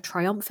 quote, a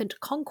triumphant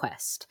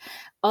conquest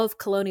of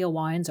colonial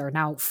wines, or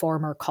now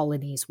former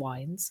colonies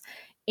wines,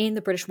 in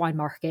the British wine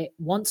market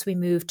once we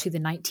move to the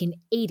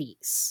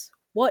 1980s.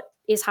 What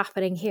is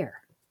happening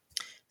here?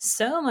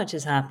 So much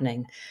is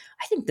happening.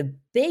 I think the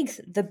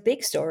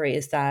big story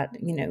is that,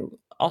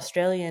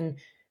 Australian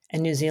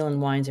and New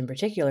Zealand wines in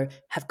particular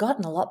have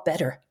gotten a lot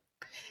better.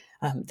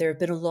 There have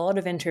been a lot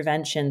of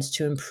interventions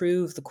to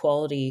improve the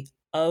quality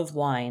of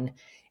wine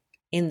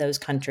in those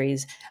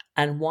countries,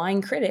 and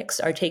wine critics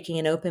are taking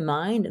an open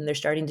mind and they're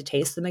starting to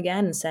taste them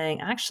again and saying,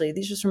 actually,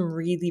 these are some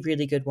really,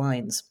 really good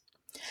wines.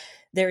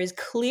 There is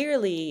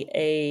clearly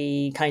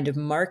a kind of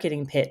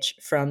marketing pitch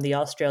from the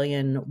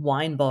Australian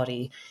wine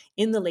body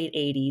in the late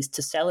 80s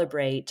to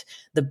celebrate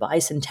the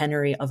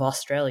bicentenary of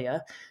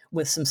Australia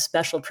with some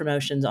special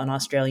promotions on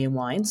Australian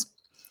wines.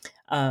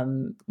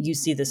 You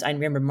see this, I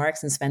remember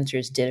Marks and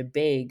Spencer's did a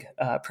big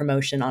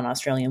promotion on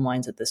Australian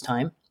wines at this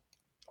time.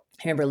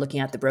 I remember looking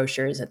at the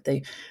brochures at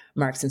the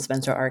Marks and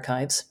Spencer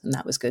archives, and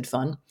that was good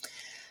fun.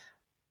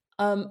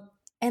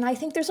 And I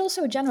think there's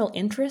also a general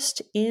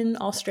interest in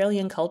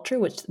Australian culture,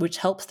 which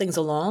helps things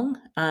along,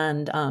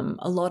 and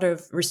a lot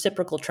of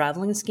reciprocal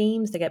traveling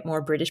schemes to get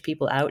more British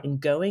people out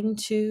and going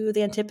to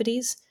the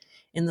Antipodes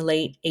in the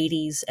late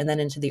 80s and then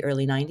into the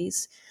early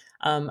 90s.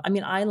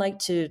 I like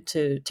to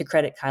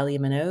credit Kylie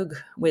Minogue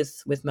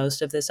with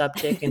most of this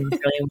uptick in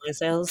Australian wine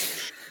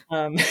sales.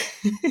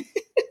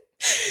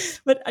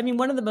 But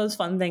one of the most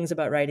fun things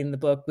about writing the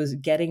book was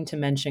getting to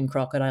mention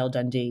Crocodile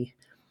Dundee.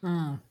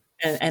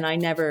 And I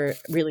never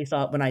really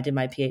thought when I did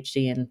my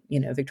PhD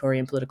in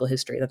Victorian political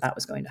history that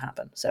was going to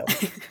happen. So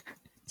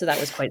that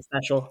was quite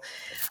special.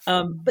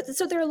 But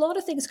so there are a lot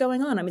of things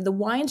going on. The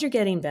wines are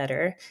getting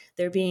better.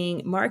 They're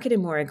being marketed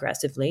more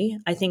aggressively.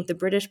 I think the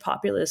British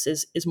populace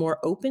is more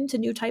open to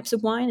new types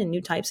of wine and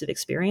new types of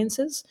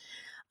experiences.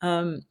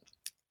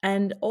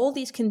 And all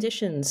these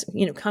conditions,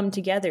 come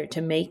together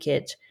to make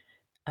it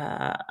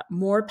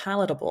more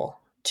palatable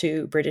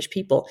to British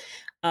people.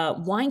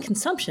 Wine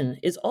consumption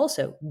is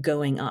also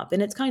going up,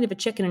 and it's kind of a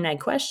chicken and egg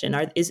question.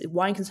 Is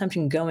wine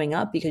consumption going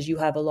up because you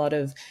have a lot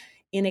of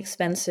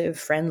inexpensive,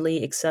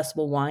 friendly,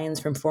 accessible wines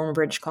from former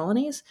British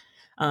colonies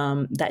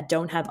that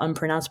don't have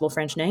unpronounceable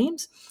French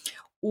names?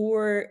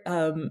 Or,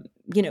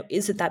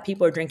 is it that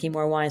people are drinking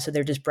more wine, so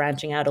they're just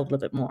branching out a little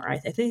bit more? I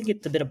think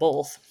it's a bit of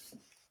both.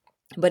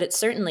 But it's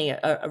certainly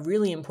a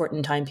really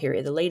important time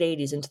period, the late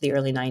 80s into the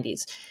early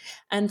 90s.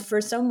 And for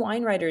some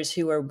wine writers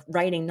who are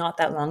writing not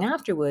that long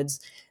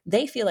afterwards,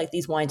 they feel like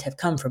these wines have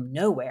come from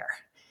nowhere.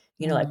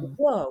 Like,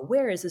 whoa,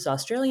 where is this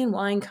Australian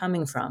wine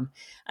coming from?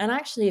 And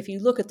actually, if you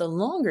look at the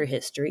longer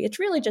history, it's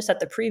really just that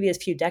the previous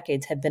few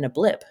decades had been a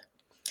blip.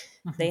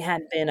 They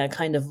had been a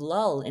kind of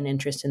lull in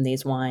interest in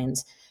these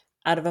wines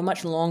out of a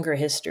much longer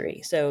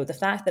history. So the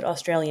fact that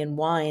Australian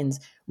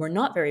wines were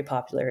not very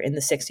popular in the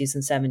 60s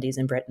and 70s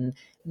in Britain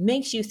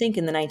makes you think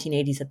in the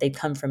 1980s that they'd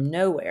come from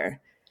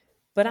nowhere.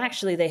 But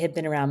actually, they had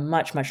been around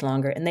much, much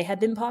longer, and they had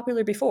been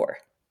popular before.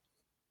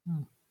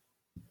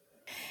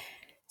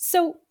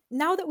 So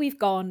now that we've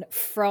gone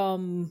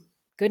from,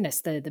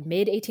 the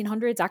mid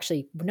 1800s,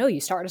 actually, no,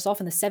 you started us off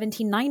in the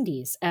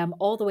 1790s,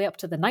 all the way up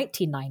to the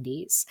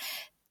 1990s.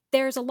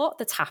 There's a lot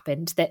that's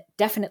happened that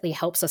definitely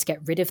helps us get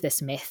rid of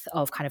this myth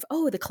of kind of,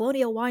 the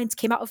colonial wines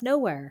came out of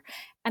nowhere.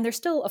 And they're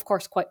still, of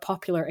course, quite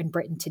popular in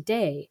Britain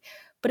today.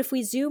 But if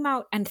we zoom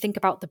out and think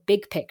about the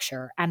big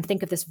picture and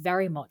think of this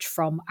very much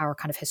from our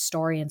kind of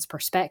historian's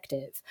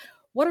perspective,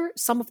 what are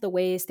some of the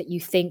ways that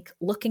you think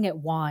looking at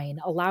wine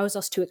allows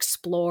us to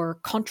explore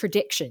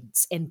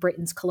contradictions in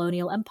Britain's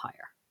colonial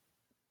empire?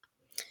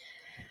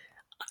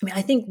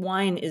 I think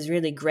wine is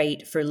really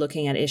great for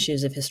looking at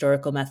issues of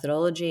historical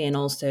methodology and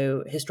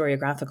also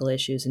historiographical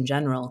issues in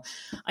general.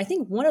 I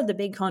think one of the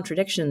big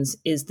contradictions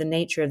is the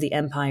nature of the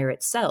empire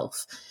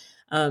itself.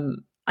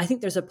 I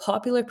think there's a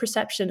popular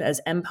perception as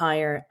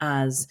empire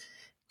as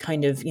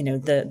kind of,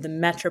 the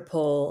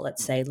metropole,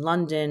 let's say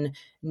London,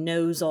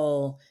 knows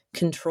all,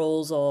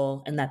 controls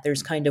all, and that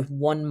there's kind of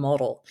one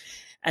model,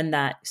 and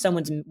that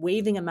someone's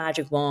waving a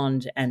magic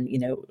wand and,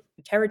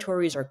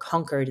 territories are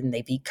conquered and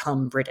they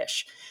become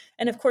British.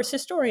 And of course,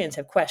 historians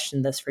have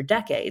questioned this for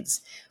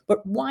decades,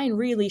 but wine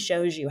really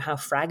shows you how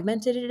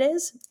fragmented it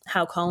is,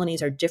 how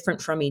colonies are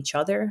different from each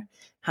other,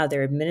 how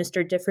they're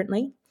administered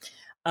differently,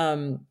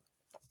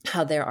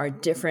 how there are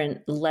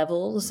different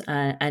levels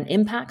and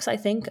impacts, I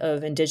think,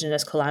 of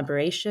Indigenous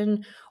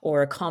collaboration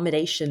or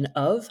accommodation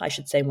of, I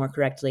should say more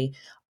correctly,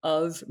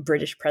 of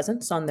British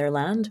presence on their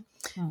land.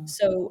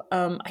 So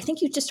I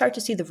think you just start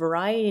to see the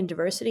variety and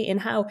diversity in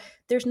how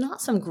there's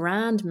not some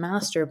grand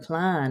master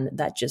plan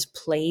that just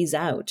plays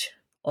out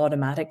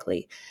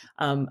automatically.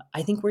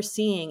 I think we're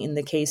seeing in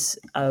the case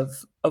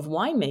of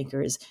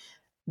winemakers,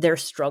 their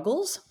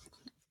struggles,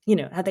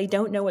 how they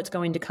don't know what's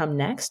going to come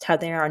next, how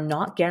they are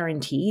not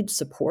guaranteed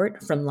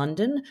support from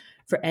London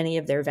for any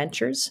of their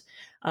ventures,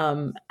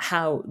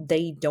 how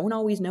they don't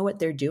always know what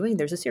they're doing.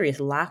 There's a serious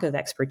lack of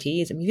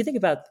expertise. I mean, if you think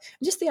about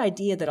just the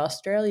idea that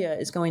Australia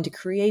is going to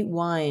create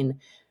wine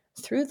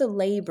through the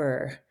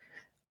labor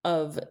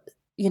of,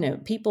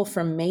 people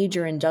from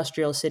major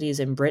industrial cities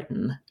in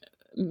Britain,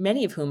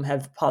 many of whom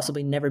have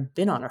possibly never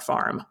been on a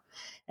farm.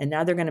 And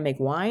now they're going to make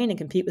wine and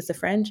compete with the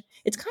French.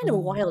 It's kind of a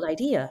wild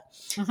idea.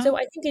 So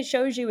I think it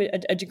shows you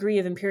a degree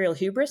of imperial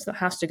hubris that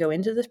has to go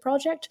into this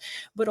project,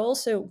 but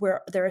also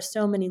where there are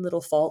so many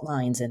little fault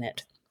lines in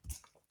it.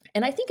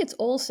 And I think it's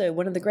also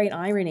one of the great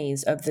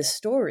ironies of this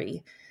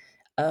story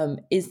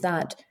is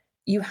that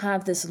you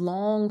have this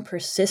long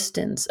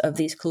persistence of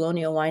these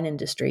colonial wine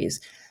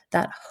industries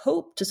that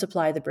hope to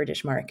supply the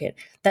British market,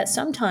 that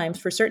sometimes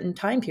for certain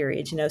time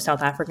periods,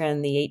 South Africa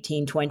in the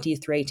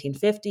 1820s through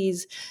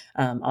 1850s,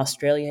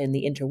 Australia in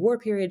the interwar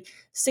period,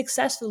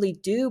 successfully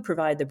do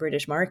provide the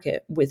British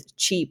market with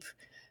cheap,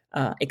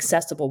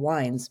 accessible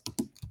wines.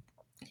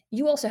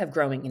 You also have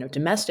growing,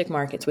 domestic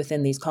markets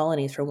within these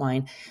colonies for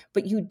wine,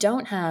 but you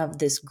don't have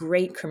this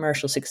great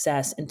commercial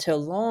success until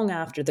long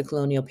after the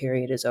colonial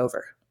period is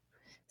over,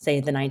 say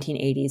the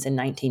 1980s and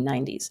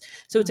 1990s.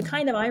 So it's a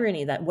kind of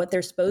irony that what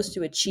they're supposed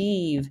to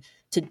achieve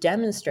to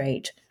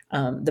demonstrate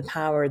the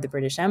power of the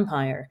British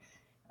Empire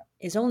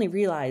is only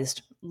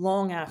realized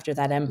long after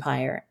that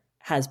empire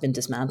has been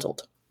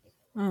dismantled.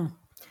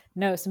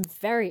 No, some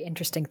very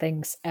interesting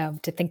things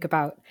to think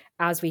about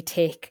as we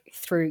take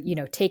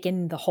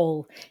in the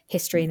whole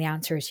history and the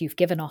answers you've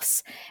given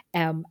us.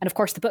 And of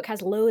course, the book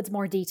has loads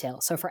more detail.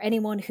 So for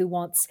anyone who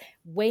wants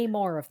way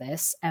more of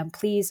this,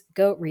 please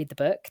go read the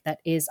book that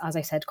is, as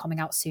I said, coming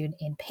out soon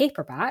in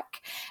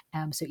paperback.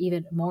 So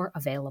even more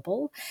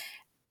available.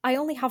 I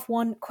only have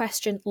one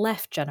question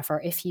left, Jennifer,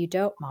 if you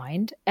don't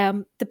mind.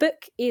 The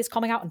book is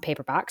coming out in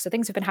paperback, so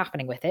things have been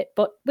happening with it,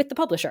 but with the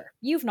publisher,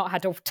 you've not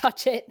had to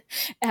touch it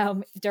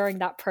during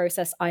that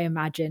process, I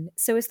imagine.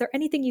 So is there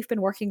anything you've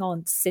been working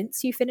on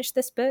since you finished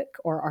this book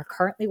or are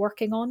currently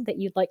working on that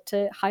you'd like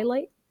to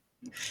highlight?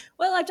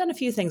 Well, I've done a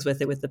few things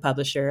with it with the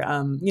publisher.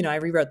 I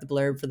rewrote the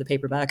blurb for the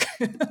paperback.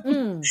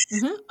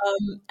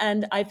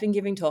 And I've been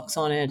giving talks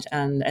on it,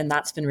 and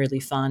that's been really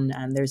fun.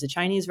 And there's a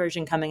Chinese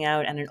version coming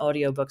out and an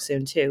audiobook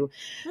soon too.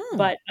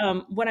 But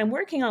what I'm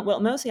working on, well,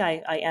 mostly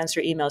I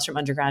answer emails from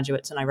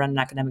undergraduates and I run an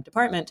academic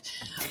department.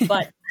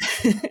 But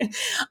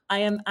I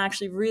am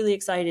actually really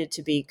excited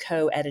to be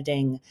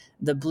co-editing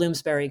the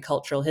Bloomsbury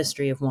Cultural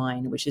History of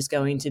Wine, which is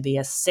going to be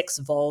a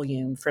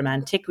 6-volume from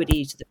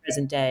antiquity to the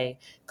present day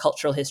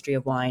cultural history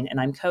of wine. And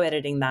I'm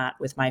co-editing that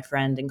with my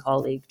friend and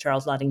colleague,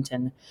 Charles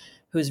Luddington,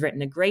 who's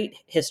written a great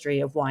history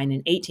of wine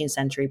in 18th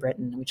century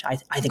Britain, which I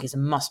think is a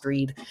must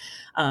read.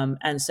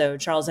 And so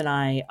Charles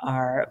and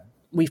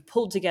we've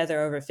pulled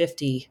together over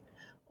 50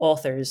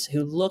 authors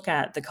who look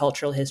at the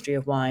cultural history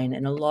of wine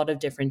in a lot of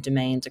different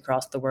domains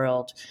across the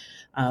world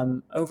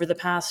over the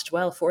past,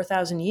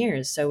 4,000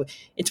 years. So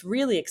it's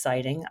really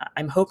exciting.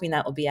 I'm hoping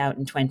that will be out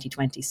in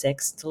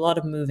 2026. It's a lot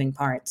of moving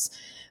parts,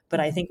 but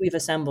I think we've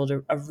assembled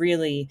a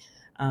really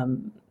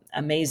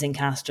amazing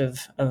cast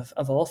of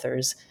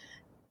authors.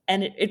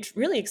 And it's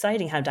really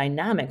exciting how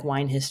dynamic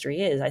wine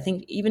history is. I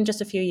think even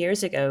just a few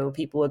years ago,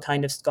 people would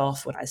kind of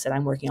scoff when I said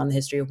I'm working on the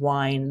history of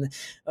wine.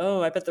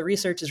 Oh, I bet the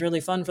research is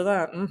really fun for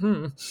that.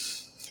 And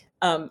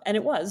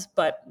it was,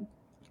 but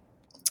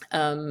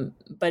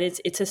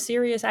it's a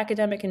serious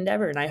academic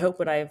endeavor. And I hope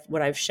what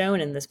I've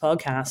shown in this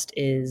podcast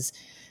is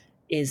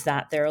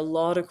that there are a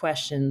lot of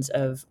questions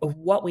of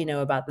what we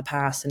know about the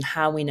past and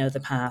how we know the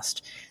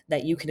past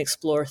that you can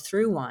explore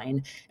through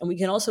wine. And we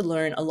can also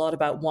learn a lot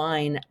about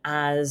wine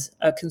as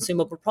a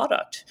consumable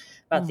product,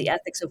 about the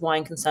ethics of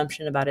wine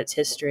consumption, about its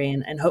history,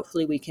 and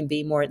hopefully we can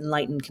be more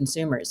enlightened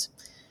consumers.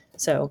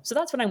 So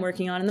that's what I'm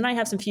working on. And then I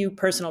have some few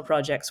personal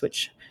projects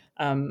which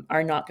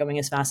are not going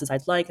as fast as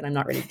I'd like, and I'm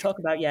not ready to talk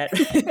about yet.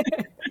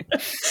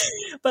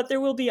 But there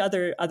will be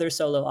other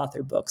solo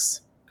author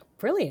books.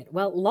 Brilliant.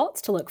 Well, lots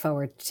to look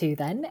forward to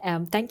then.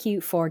 Thank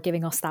you for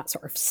giving us that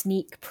sort of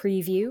sneak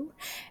preview.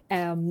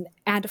 And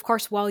of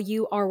course, while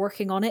you are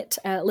working on it,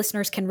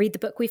 listeners can read the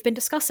book we've been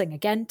discussing,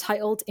 again,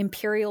 titled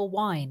Imperial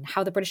Wine,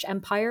 How the British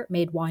Empire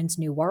Made Wine's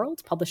New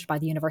World, published by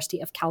the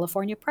University of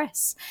California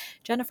Press.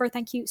 Jennifer,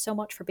 thank you so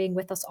much for being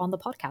with us on the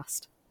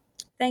podcast.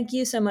 Thank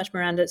you so much,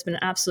 Miranda. It's been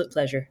an absolute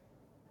pleasure.